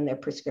band on their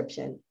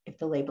prescription if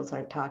the labels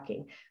aren't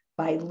talking,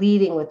 by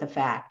leading with the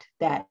fact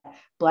that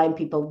blind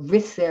people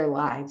risk their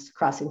lives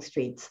crossing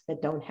streets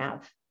that don't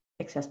have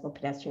accessible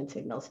pedestrian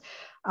signals.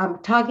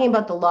 Talking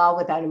about the law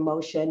without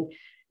emotion.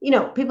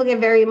 People get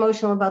very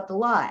emotional about the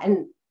law.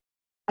 And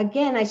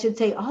again, I should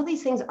say all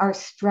these things are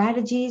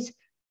strategies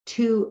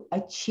to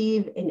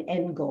achieve an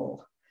end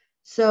goal.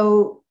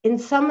 So in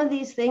some of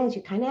these things,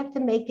 you kind of have to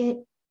make it,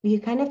 you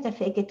kind of have to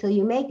fake it till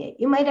you make it.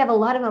 You might have a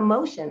lot of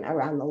emotion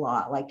around the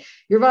law, like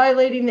you're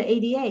violating the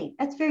ADA.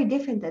 That's very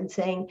different than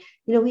saying,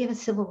 we have a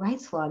civil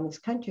rights law in this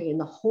country, and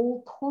the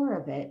whole core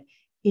of it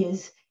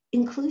is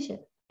inclusion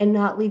and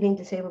not leaving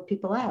disabled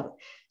people out.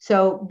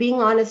 So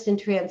being honest and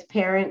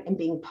transparent and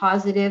being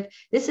positive,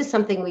 this is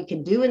something we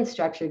can do in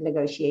structured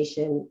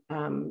negotiation,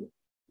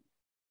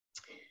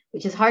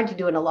 which is hard to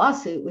do in a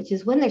lawsuit, which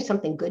is when there's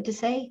something good to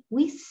say,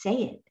 we say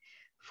it.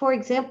 For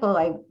example,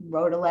 I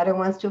wrote a letter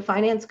once to a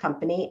finance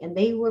company, and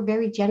they were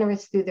very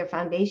generous through their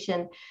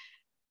foundation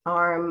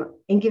arm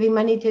in giving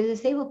money to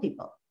disabled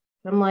people.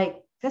 And I'm like,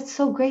 that's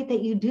so great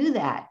that you do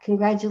that.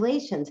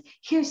 Congratulations.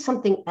 Here's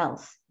something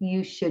else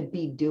you should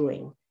be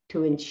doing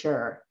to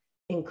ensure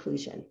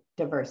inclusion,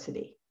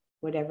 diversity,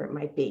 whatever it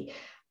might be.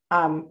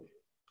 When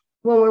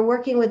we're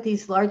working with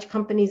these large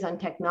companies on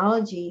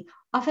technology,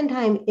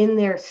 oftentimes in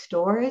their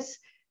stores,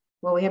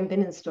 well, we haven't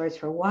been in stores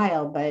for a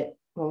while, but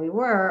when we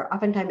were,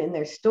 oftentimes in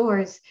their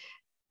stores,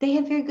 they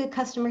have very good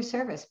customer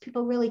service.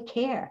 People really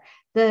care.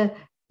 The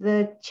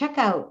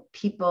checkout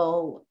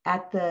people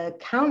at the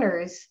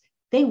counters,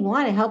 they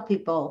want to help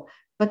people,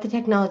 but the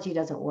technology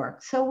doesn't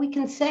work. So we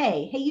can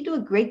say, hey, you do a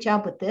great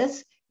job with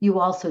this.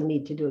 You also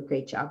need to do a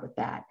great job with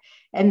that.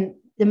 And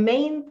the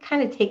main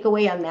kind of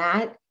takeaway on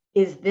that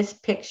is this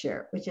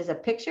picture, which is a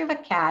picture of a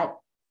cat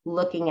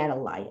looking at a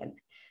lion.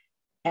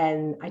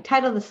 And I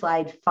titled the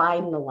slide,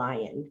 Find the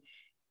Lion.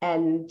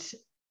 And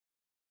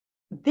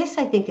this,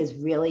 I think, is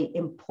really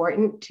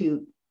important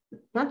to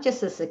not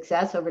just the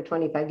success over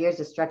 25 years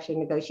of structured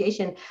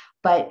negotiation,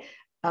 but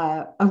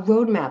a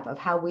roadmap of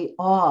how we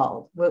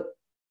all,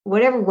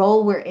 whatever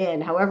role we're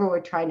in, however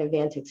we're trying to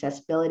advance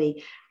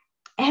accessibility,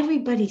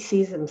 everybody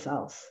sees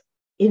themselves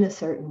in a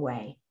certain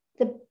way.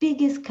 The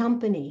biggest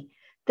company,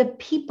 the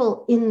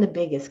people in the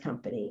biggest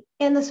company,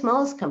 and the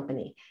smallest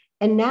company.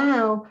 And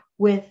now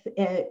with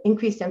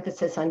increased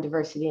emphasis on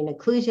diversity and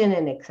inclusion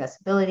and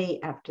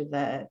accessibility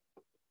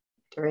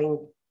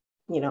during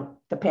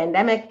the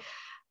pandemic,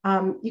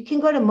 you can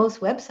go to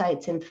most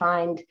websites and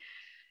find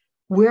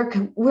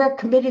we're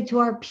committed to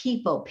our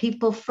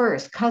people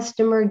first,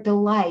 customer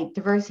delight,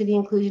 diversity,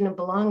 inclusion, and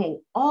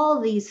belonging.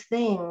 All these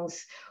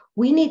things,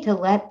 we need to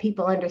let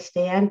people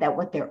understand that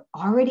what they're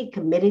already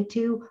committed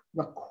to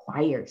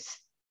requires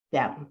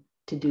them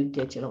to do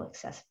digital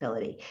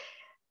accessibility.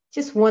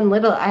 Just one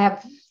little, I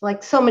have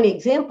like so many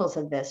examples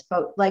of this,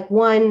 but like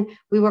one,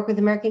 we work with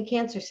American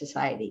Cancer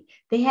Society.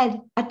 They had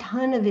a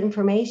ton of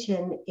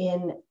information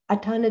in a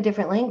ton of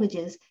different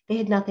languages. They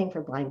had nothing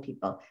for blind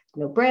people.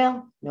 No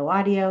Braille, no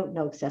audio,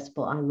 no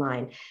accessible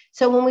online.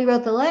 So when we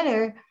wrote the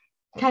letter,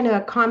 kind of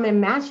a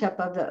common mashup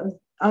of the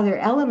other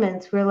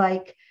elements, we're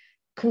like,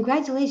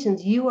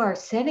 congratulations, you are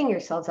setting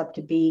yourselves up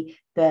to be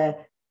the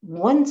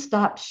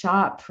one-stop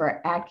shop for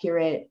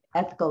accurate,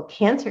 ethical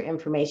cancer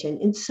information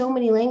in so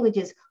many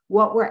languages.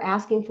 What we're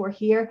asking for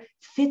here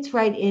fits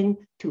right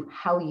into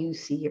how you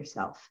see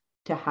yourself,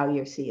 to how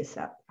you see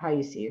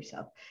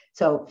yourself.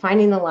 So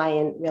finding the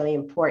lion, really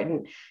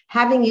important.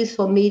 Having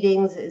useful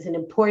meetings is an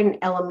important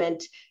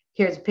element.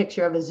 Here's a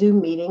picture of a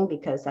Zoom meeting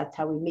because that's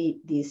how we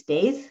meet these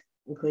days,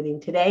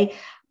 including today.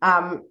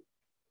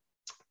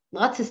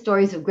 Lots of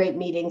stories of great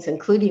meetings,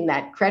 including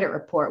that credit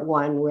report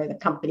one where the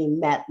company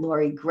met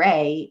Lori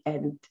Gray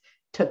and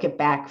took it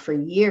back for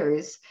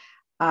years.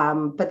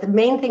 But the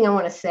main thing I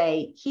want to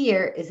say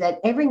here is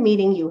that every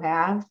meeting you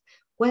have,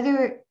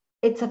 whether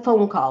it's a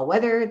phone call,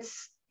 whether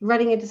it's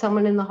running into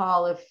someone in the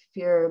hall, if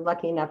you're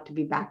lucky enough to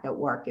be back at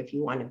work, if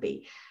you want to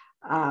be,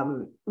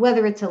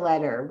 whether it's a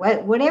letter,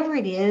 whatever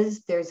it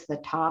is, there's the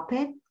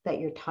topic that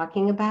you're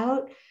talking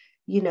about.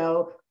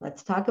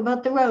 Let's talk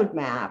about the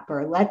roadmap,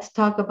 or let's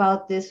talk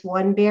about this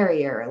one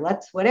barrier, or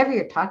whatever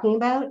you're talking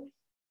about,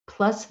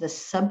 plus the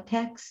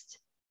subtext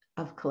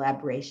of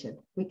collaboration.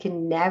 We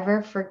can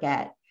never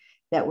forget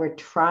that we're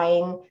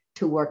trying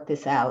to work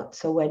this out.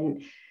 So when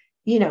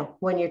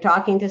you're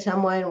talking to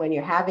someone, when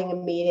you're having a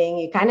meeting,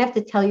 you kind of have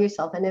to tell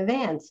yourself in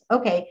advance,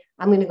 okay,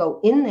 I'm going to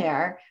go in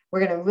there.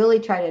 We're going to really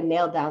try to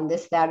nail down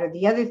this, that, or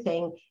the other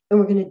thing. And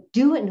we're going to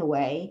do it in a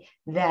way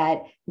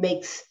that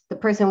makes the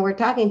person we're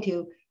talking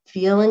to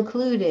feel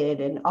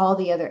included and all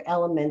the other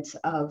elements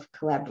of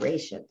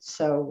collaboration.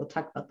 So we'll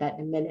talk about that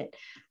in a minute.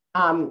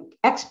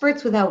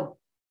 Experts without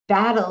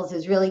battles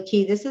is really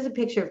key. This is a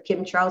picture of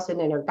Kim Charleston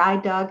and her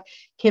guide dog.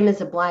 Kim is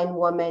a blind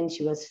woman.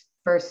 She was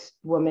first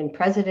woman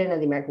president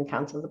of the American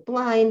Council of the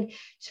Blind.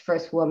 She's the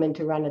first woman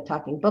to run a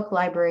talking book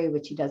library,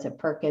 which she does at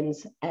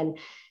Perkins. And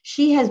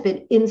she has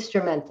been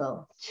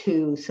instrumental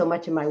to so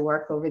much of my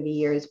work over the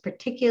years.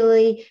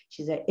 Particularly,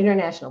 she's an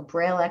international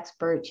Braille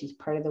expert. She's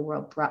part of the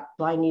World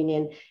Blind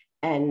Union.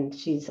 And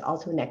she's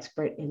also an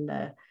expert in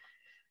the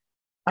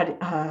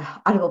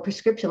audible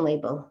prescription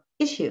label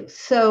issue.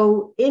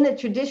 So in a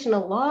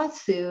traditional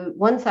lawsuit,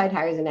 one side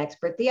hires an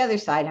expert, the other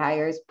side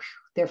hires,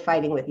 they're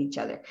fighting with each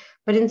other.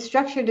 But in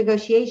structured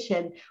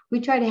negotiation, we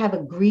try to have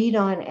agreed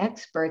on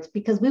experts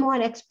because we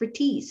want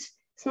expertise.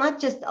 It's not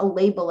just a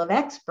label of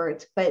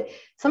experts, but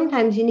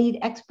sometimes you need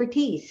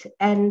expertise.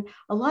 And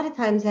a lot of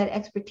times that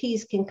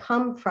expertise can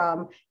come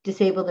from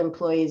disabled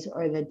employees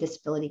or the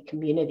disability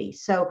community.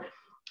 So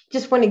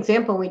just one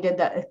example, we did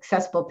the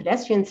accessible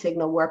pedestrian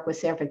signal work with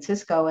San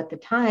Francisco. At the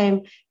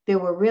time, there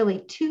were really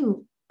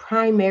two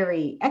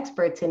primary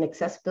experts in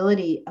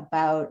accessibility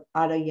about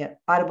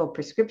audible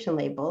prescription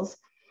labels.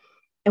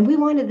 And we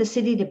wanted the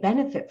city to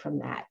benefit from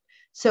that.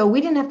 So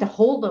we didn't have to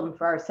hold them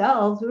for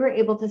ourselves. We were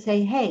able to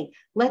say, hey,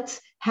 let's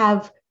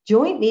have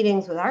joint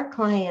meetings with our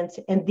clients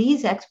and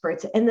these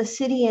experts and the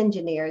city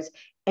engineers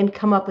and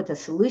come up with a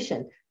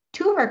solution.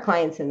 Two of our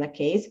clients in that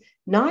case,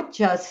 not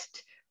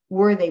just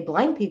were they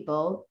blind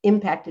people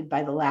impacted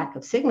by the lack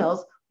of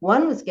signals,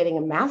 one was getting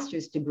a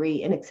master's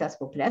degree in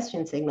accessible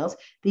pedestrian signals.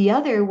 The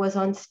other was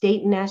on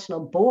state and national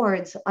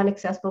boards on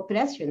accessible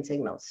pedestrian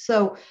signals.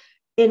 So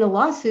in a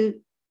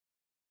lawsuit,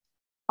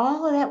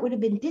 all of that would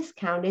have been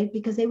discounted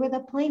because they were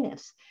the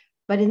plaintiffs.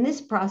 But in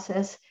this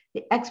process,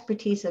 the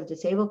expertise of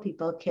disabled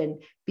people can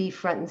be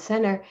front and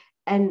center.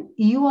 And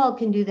you all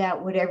can do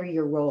that, whatever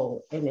your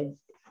role in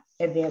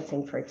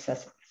advancing for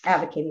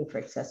advocating for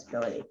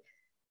accessibility.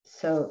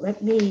 So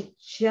let me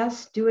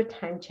just do a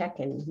time check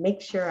and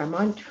make sure I'm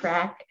on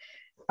track.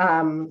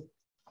 I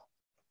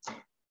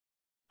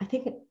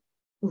think,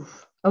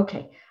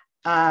 okay.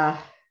 I'll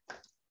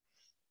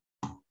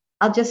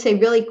just say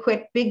really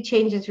quick, big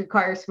changes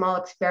require small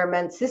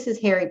experiments. This is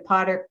Harry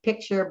Potter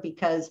picture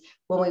because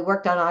when we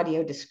worked on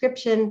audio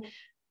description,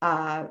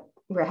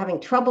 we're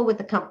having trouble with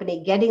the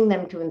company getting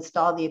them to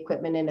install the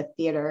equipment in a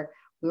theater.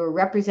 We were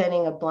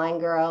representing a blind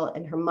girl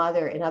and her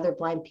mother and other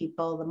blind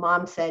people. The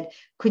mom said,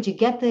 could you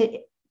get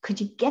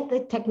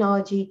the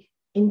technology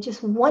in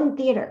just one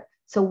theater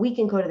so we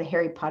can go to the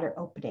Harry Potter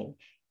opening?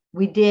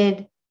 We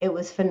did. It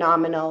was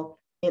phenomenal.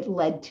 It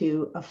led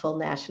to a full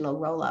national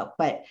rollout.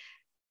 But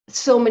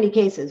so many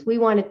cases, we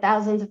wanted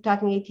thousands of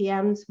talking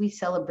ATMs. We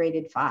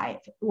celebrated 5.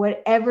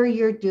 Whatever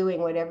you're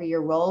doing, whatever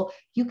your role,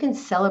 you can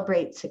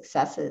celebrate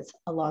successes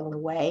along the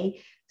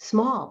way.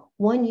 Small,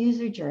 one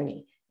user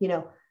journey,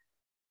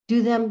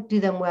 do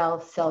them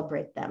well,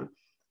 celebrate them.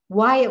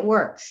 Why it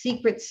works,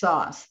 secret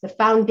sauce. The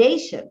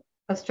foundation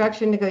of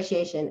structured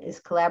negotiation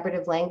is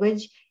collaborative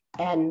language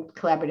and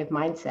collaborative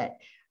mindset.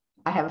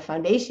 I have a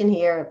foundation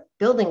here,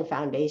 building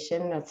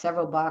foundation, a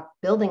several block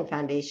building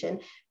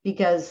foundation,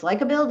 because like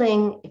a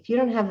building, if you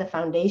don't have the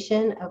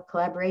foundation of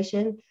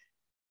collaboration,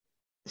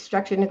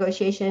 structured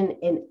negotiation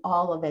in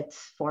all of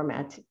its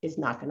formats is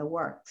not going to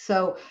work.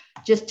 So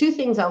just 2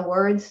 things on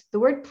words. The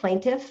word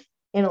plaintiff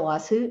in a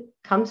lawsuit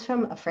comes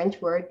from a French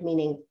word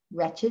meaning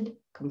wretched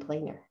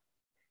complainer.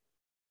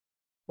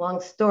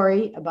 Long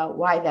story about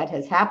why that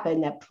has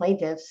happened, that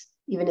plaintiffs,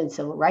 even in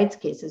civil rights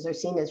cases, are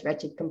seen as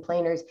wretched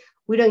complainers.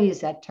 We don't use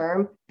that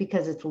term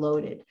because it's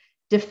loaded.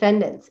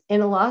 Defendants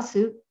in a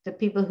lawsuit, the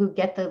people who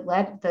get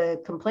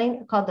the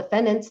complaint are called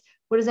defendants.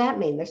 What does that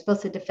mean? They're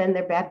supposed to defend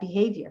their bad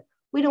behavior.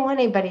 We don't want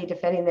anybody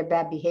defending their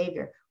bad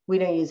behavior. We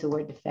don't use the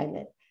word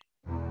defendant.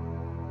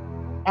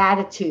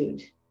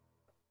 Attitude.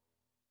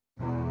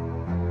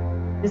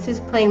 This is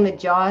playing the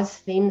Jaws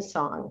theme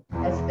song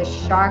as the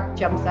shark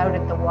jumps out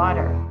at the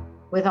water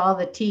with all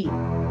the teeth,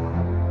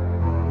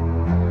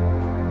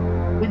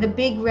 with a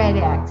big red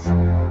X,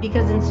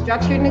 because in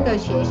structured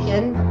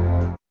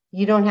negotiation,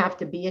 you don't have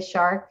to be a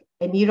shark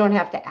and you don't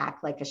have to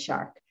act like a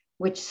shark,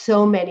 which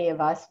so many of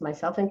us,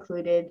 myself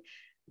included,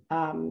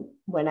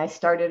 when I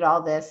started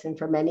all this and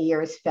for many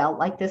years felt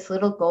like this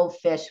little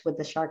goldfish with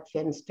the shark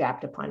fin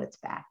strapped upon its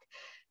back,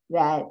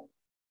 that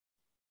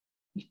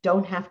you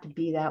don't have to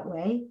be that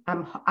way.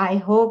 I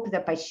hope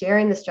that by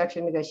sharing the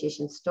structured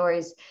negotiation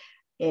stories,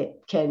 it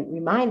can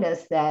remind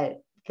us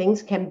that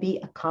things can be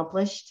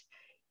accomplished,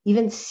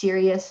 even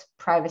serious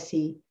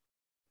privacy,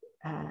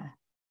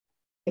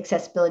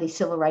 accessibility,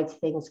 civil rights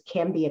things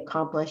can be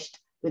accomplished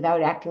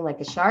without acting like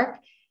a shark.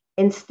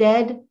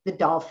 Instead, the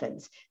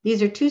dolphins.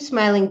 These are 2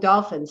 smiling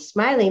dolphins,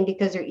 smiling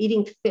because they're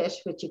eating fish,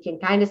 which you can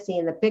kind of see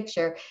in the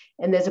picture,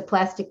 and there's a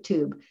plastic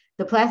tube.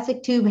 The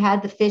plastic tube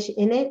had the fish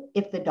in it.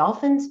 If the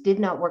dolphins did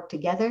not work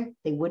together,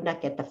 they would not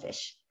get the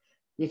fish.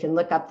 You can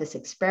look up this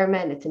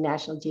experiment. It's a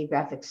National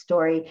Geographic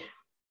story.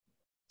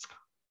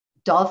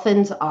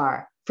 Dolphins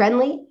are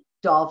friendly.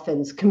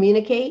 Dolphins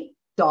communicate.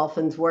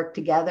 Dolphins work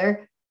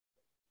together.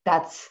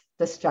 That's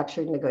the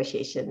structured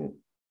negotiation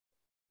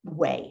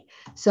way.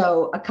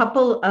 So a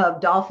couple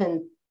of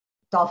dolphin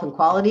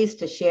qualities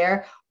to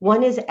share.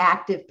 One is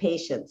active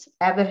patience.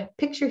 I have a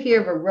picture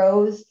here of a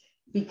rose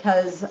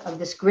because of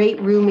this great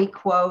Rumi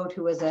quote,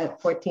 who was a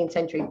 14th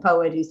century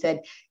poet, who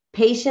said,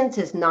 patience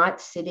is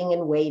not sitting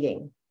and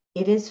waiting.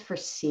 It is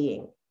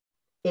foreseeing.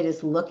 It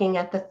is looking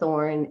at the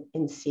thorn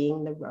and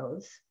seeing the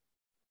rose.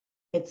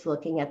 It's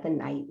looking at the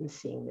night and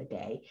seeing the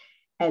day.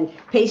 And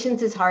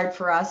patience is hard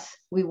for us.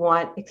 We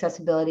want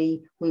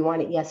accessibility. We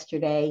want it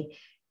yesterday.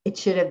 It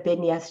should have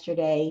been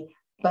yesterday,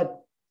 but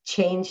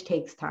change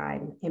takes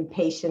time, and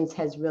patience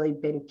has really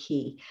been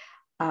key.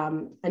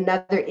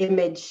 Another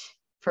image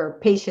for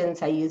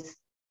patience, I use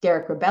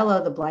Derek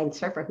Rebello, the blind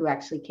surfer, who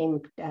actually came,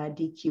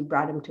 DQ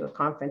brought him to a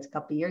conference a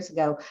couple of years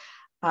ago,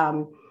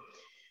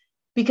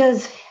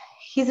 because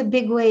he's a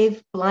big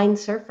wave blind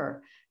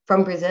surfer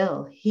from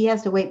Brazil. He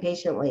has to wait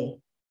patiently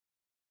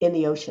in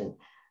the ocean.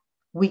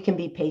 We can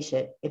be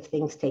patient if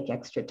things take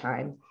extra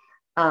time.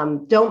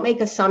 Don't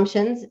make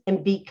assumptions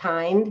and be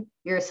kind.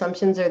 Your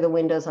assumptions are the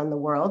windows on the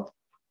world.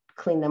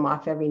 clean them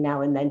off every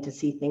now and then to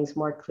see things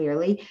more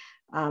clearly.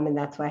 And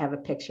that's why I have a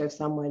picture of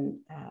someone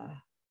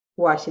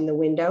washing the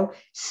window.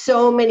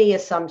 So many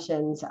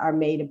assumptions are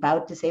made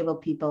about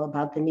disabled people,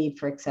 about the need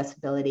for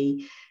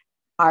accessibility.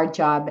 Our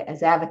job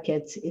as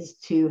advocates is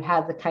to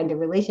have the kind of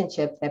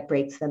relationship that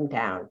breaks them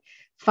down.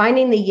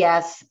 Finding the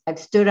yes, I've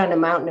stood on a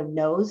mountain of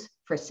no's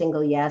for a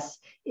single yes,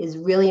 is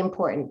really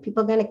important.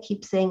 People are going to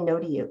keep saying no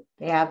to you.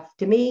 They have,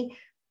 to me,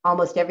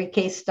 almost every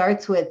case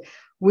starts with,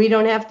 we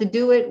don't have to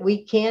do it,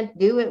 we can't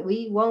do it,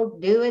 we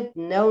won't do it,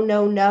 no,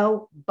 no,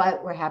 no,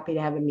 but we're happy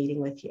to have a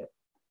meeting with you.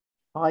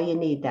 All you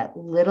need, that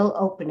little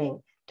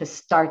opening to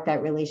start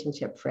that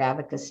relationship for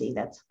advocacy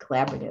that's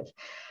collaborative.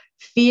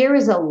 Fear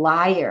is a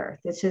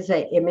liar. This is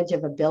an image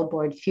of a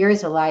billboard. Fear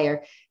is a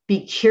liar.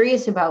 Be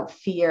curious about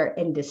fear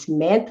and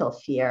dismantle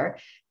fear.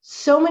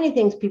 So many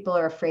things people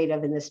are afraid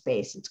of in this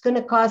space. It's going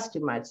to cost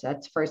too much.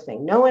 That's the first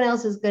thing. No one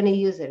else is going to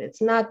use it.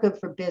 It's not good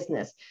for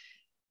business.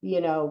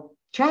 You know,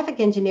 traffic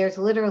engineers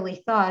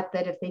literally thought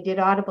that if they did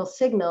audible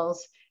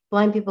signals,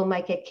 blind people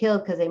might get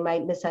killed because they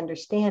might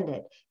misunderstand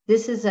it.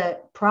 This is a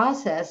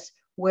process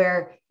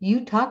where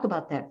you talk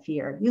about that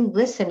fear. You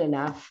listen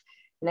enough.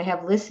 And I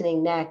have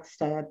listening next,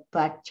 a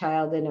Black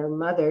child and her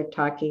mother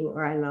talking,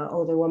 or an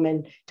older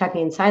woman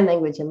talking in sign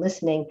language and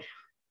listening.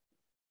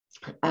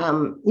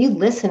 You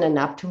listen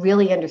enough to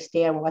really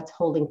understand what's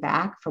holding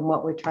back from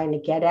what we're trying to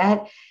get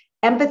at.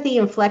 Empathy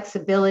and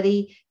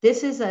flexibility.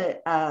 This is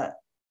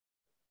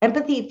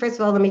empathy. First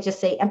of all, let me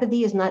just say,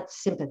 empathy is not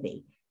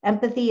sympathy.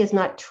 Empathy is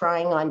not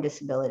trying on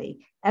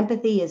disability.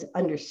 Empathy is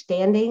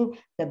understanding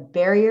the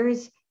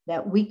barriers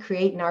that we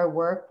create in our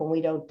work when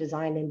we don't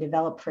design and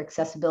develop for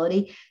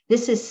accessibility.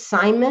 This is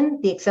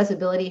Simon, the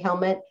accessibility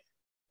helmet.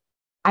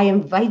 I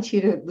invite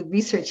you to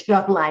research it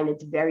online.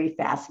 It's very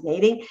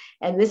fascinating.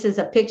 And this is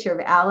a picture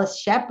of Alice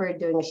Shepard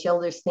doing a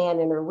shoulder stand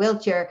in her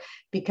wheelchair,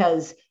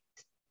 because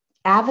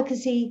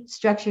advocacy,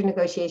 structured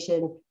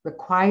negotiation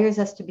requires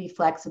us to be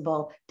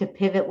flexible, to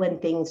pivot when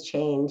things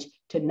change,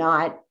 to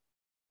not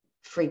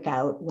freak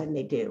out when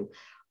they do.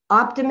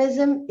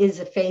 Optimism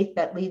is a faith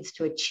that leads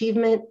to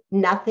achievement.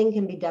 Nothing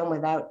can be done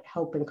without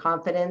hope and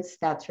confidence.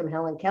 That's from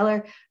Helen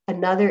Keller.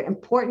 Another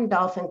important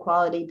dolphin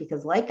quality,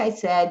 because like I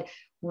said,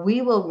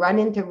 we will run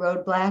into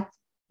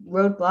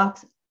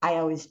roadblocks. I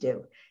always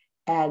do.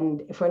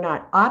 And if we're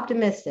not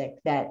optimistic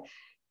that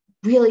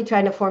really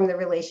trying to form the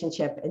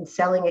relationship and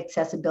selling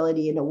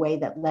accessibility in a way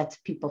that lets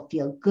people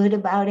feel good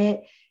about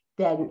it,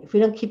 then if we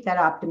don't keep that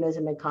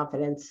optimism and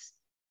confidence,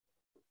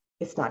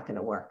 it's not going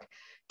to work.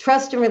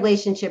 Trust and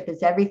relationship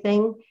is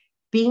everything.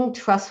 Being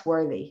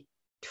trustworthy,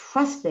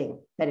 trusting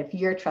that if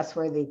you're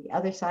trustworthy, the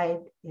other side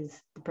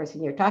is the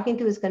person you're talking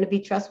to is going to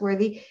be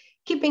trustworthy.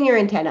 Keeping your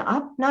antenna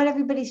up. Not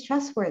everybody's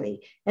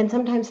trustworthy, and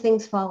sometimes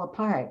things fall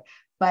apart.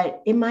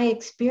 But in my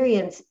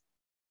experience,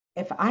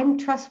 if I'm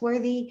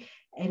trustworthy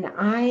and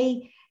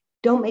I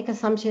don't make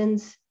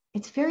assumptions,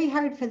 it's very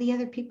hard for the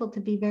other people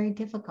to be very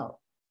difficult.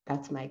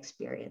 That's my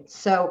experience.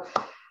 So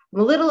I'm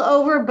a little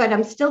over, but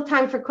I'm still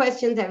time for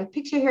questions. I have a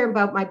picture here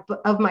about my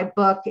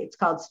book. It's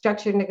called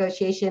Structured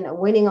Negotiation, a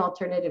Winning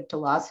Alternative to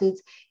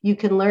Lawsuits. You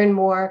can learn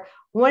more.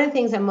 One of the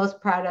things I'm most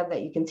proud of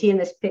that you can see in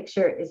this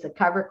picture is the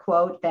cover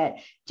quote that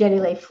Jenny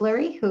Leigh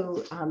Fleury,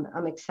 who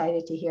I'm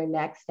excited to hear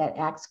next at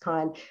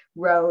AxCon,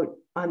 wrote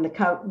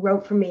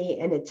for me,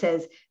 and it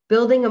says,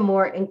 "Building a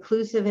more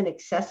inclusive and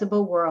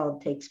accessible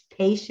world takes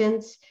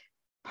patience,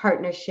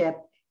 partnership,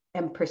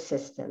 and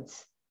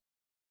persistence."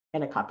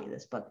 And a copy of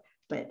this book,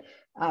 but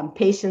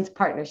patience,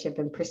 partnership,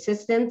 and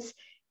persistence.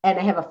 And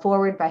I have a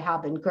foreword by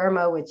Haben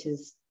Girma, which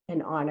is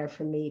an honor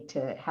for me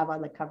to have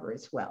on the cover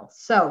as well.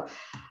 So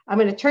I'm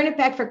going to turn it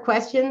back for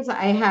questions.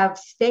 I have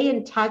stay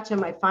in touch on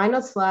my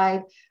final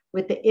slide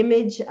with the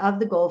image of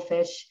the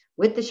goldfish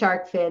with the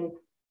shark fin.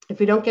 If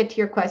we don't get to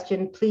your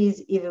question,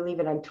 please either leave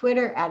it on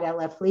Twitter at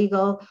LF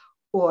Legal,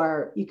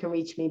 or you can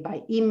reach me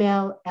by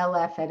email,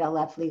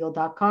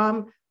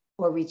 lf@lflegal.com,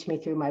 or reach me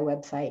through my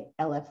website,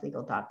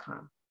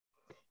 lflegal.com.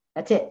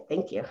 That's it.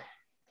 Thank you.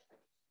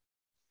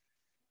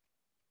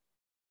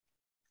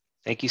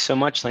 Thank you so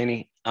much,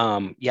 Lainey.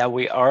 Yeah,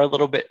 we are a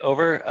little bit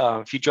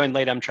over. If you joined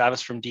late, I'm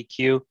Travis from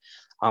DQ.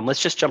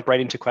 Let's just jump right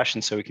into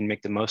questions so we can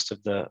make the most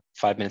of the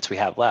 5 minutes we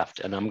have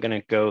left. And I'm going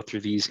to go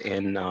through these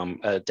in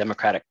a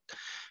democratic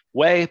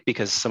way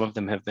because some of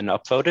them have been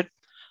upvoted.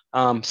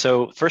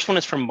 So first one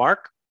is from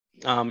Mark.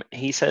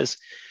 He says,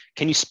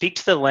 can you speak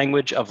to the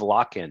language of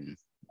lock-in,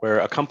 where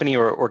a company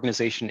or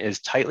organization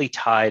is tightly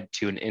tied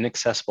to an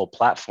inaccessible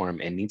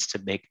platform and needs to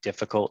make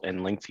difficult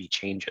and lengthy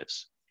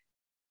changes?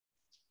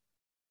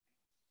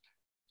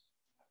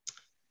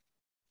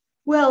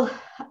 Well,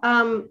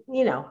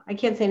 I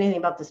can't say anything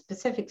about the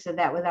specifics of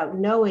that without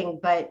knowing,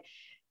 but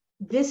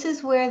this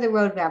is where the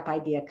roadmap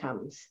idea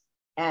comes.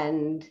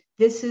 And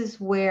this is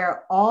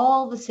where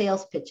all the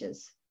sales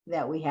pitches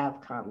that we have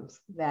comes,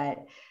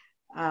 that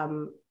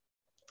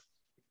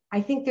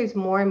I think there's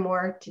more and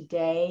more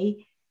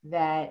today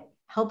that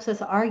helps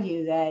us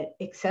argue that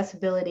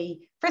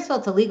accessibility, first of all,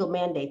 it's a legal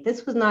mandate.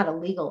 This was not a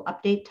legal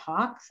update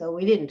talk, so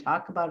we didn't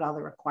talk about all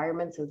the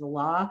requirements of the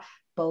law,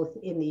 both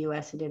in the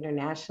US and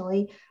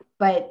internationally.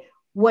 But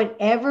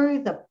whatever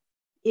the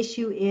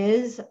issue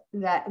is,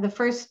 that the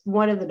first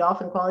one of the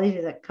dolphin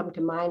qualities that come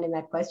to mind in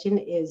that question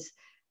is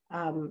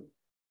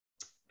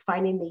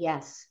finding the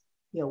yes.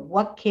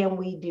 What can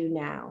we do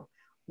now?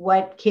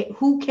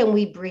 Who can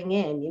we bring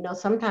in?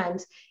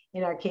 Sometimes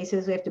in our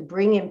cases, we have to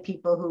bring in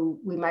people who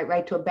we might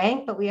write to a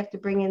bank, but we have to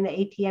bring in the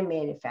ATM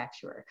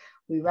manufacturer.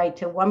 We write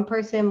to one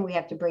person, we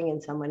have to bring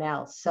in someone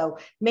else. So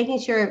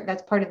making sure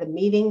that's part of the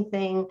meeting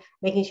thing,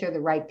 making sure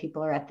the right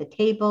people are at the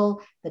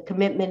table, the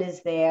commitment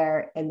is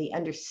there, and the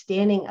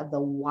understanding of the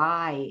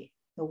why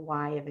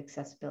of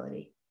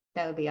accessibility.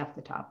 That would be off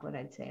the top what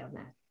I'd say on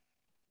that.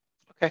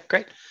 Okay,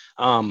 great.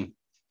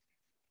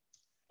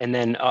 And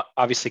then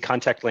obviously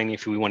contact Lainey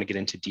if we want to get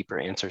into deeper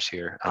answers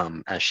here,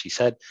 as she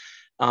said.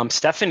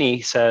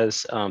 Stephanie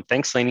says,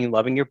 thanks, Lainey,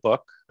 loving your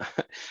book.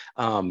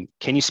 Can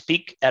you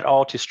speak at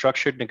all to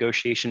structured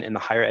negotiation in the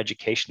higher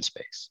education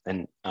space?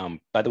 And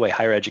by the way,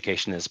 higher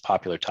education is a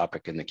popular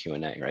topic in the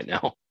Q&A right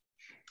now.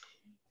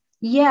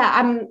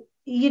 Yeah,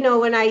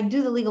 when I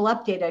do the legal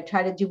update, I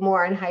try to do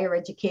more on higher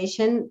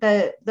education.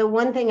 The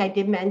one thing I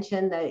did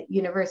mention, the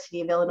University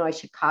of Illinois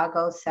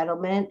Chicago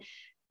settlement,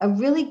 a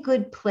really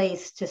good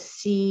place to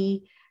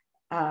see,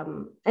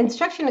 and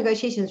structured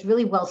negotiation is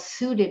really well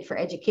suited for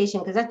education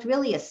because that's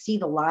really a see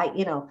the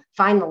lion,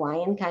 find the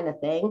lion kind of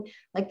thing.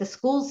 Like the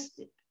schools,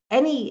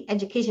 any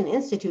education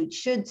institute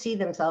should see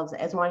themselves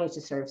as wanting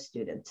to serve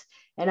students.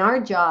 And our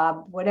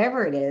job,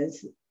 whatever it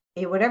is,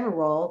 in whatever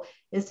role,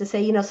 is to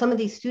say, some of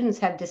these students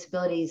have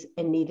disabilities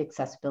and need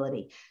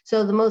accessibility.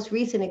 So the most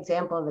recent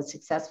example of a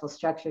successful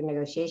structured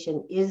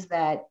negotiation is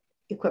that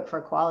Equip for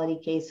Equality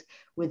case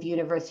with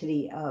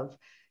University of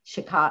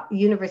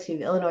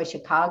Illinois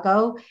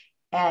Chicago,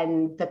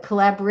 and the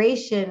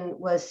collaboration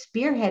was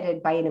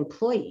spearheaded by an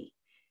employee,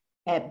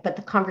 but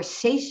the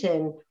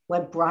conversation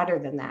went broader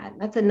than that.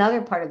 That's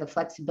another part of the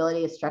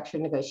flexibility of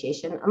structured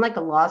negotiation. Unlike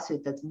a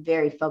lawsuit that's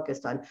very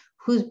focused on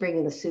who's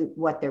bringing the suit,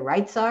 what their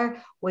rights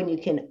are, when you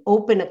can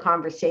open a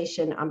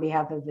conversation on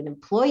behalf of an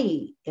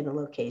employee in a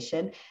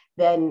location,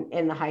 then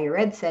in the higher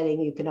ed setting,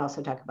 you can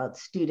also talk about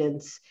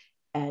students,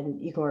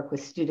 and you can work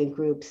with student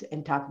groups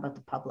and talk about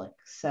the public.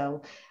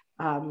 So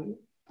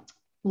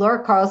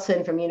Laura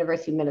Carlson from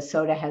University of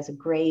Minnesota has a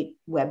great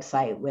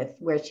website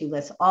where she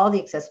lists all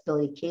the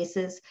accessibility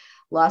cases,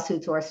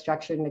 lawsuits, or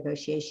structured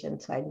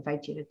negotiations. So I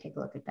invite you to take a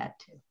look at that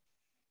too.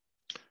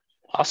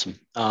 Awesome.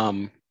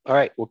 All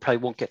right, we probably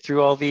won't get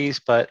through all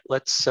these, but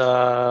let's,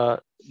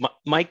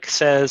 Mike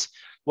says,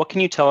 what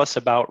can you tell us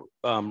about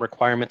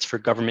requirements for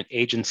government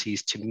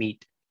agencies to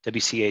meet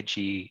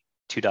WCAG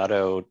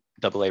 2.0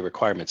 AA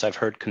requirements? I've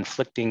heard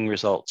conflicting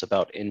results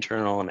about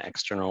internal and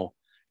external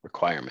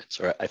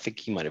requirements, or I think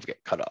he might have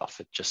get cut off.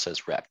 It just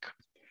says rec.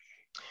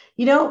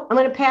 I'm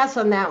going to pass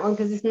on that one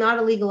because it's not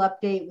a legal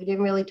update. We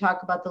didn't really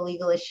talk about the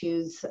legal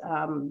issues.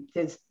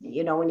 There's,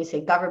 when you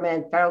say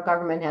government, federal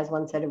government has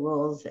one set of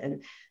rules,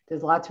 and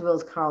there's lots of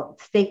rules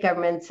called state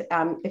governments.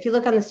 If you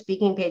look on the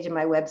speaking page of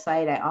my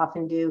website, I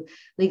often do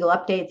legal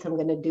updates. I'm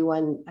going to do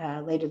one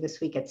later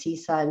this week at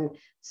CSUN.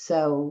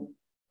 So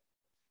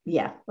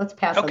yeah, let's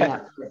pass on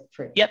that.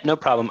 Yep, no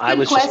problem.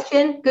 Good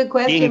question.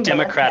 Being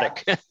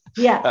democratic.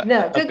 Yeah,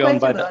 no, good question,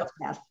 but let's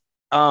pass.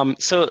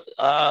 So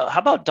how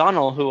about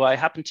Donald, who I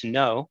happen to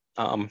know?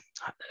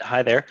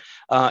 Hi there.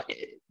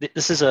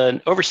 This is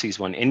an overseas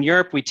one. In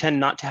Europe, we tend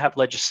not to have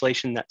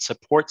legislation that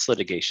supports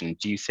litigation.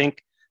 Do you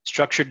think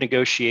structured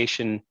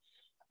negotiation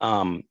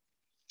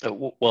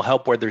will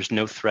help where there's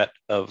no threat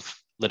of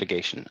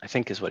litigation? I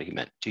think is what he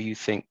meant. Do you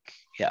think,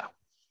 yeah.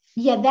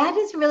 Yeah, that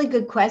is a really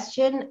good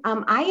question.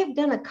 I have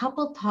done a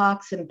couple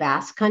talks in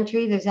Basque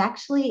Country. There's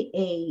actually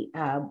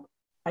I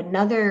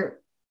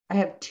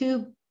have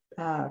two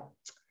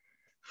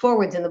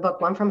forwards in the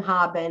book, one from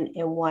Haben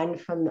and one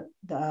from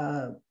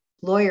the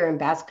lawyer in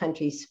Basque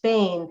Country,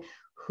 Spain,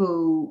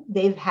 who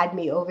they've had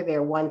me over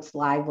there once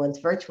live, once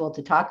virtual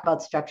to talk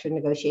about structured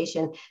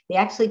negotiation. They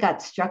actually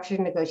got structured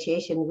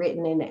negotiation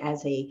written in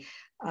as a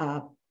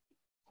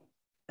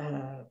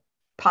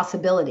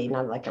possibility,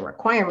 not like a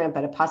requirement,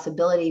 but a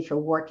possibility for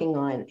working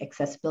on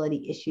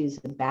accessibility issues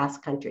in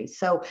Basque Country.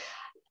 So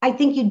I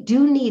think you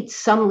do need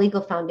some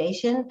legal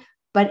foundation,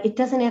 but it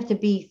doesn't have to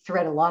be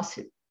threat of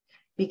lawsuit.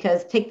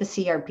 Because take the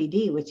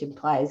CRPD, which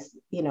implies,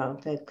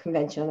 the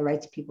Convention on the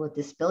Rights of People with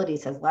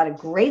Disabilities has a lot of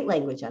great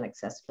language on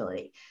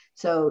accessibility.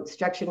 So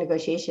structured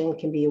negotiation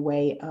can be a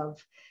way of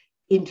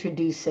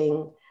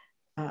introducing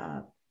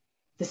the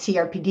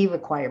CRPD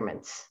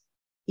requirements,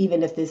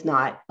 even if there's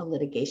not a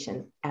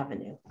litigation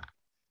avenue.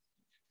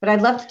 But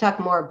I'd love to talk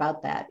more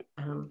about that.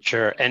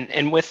 Sure.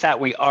 And with that,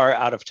 we are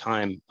out of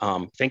time.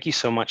 Thank you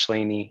so much,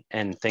 Lainey.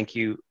 And thank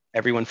you,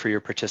 everyone, for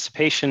your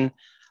participation.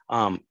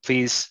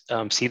 Please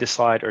see the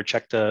slide or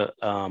check the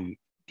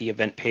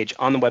event page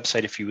on the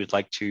website if you would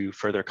like to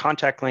further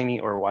contact Lainey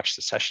or watch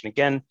the session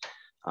again.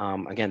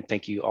 Again,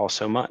 thank you all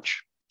so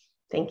much.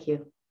 Thank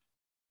you.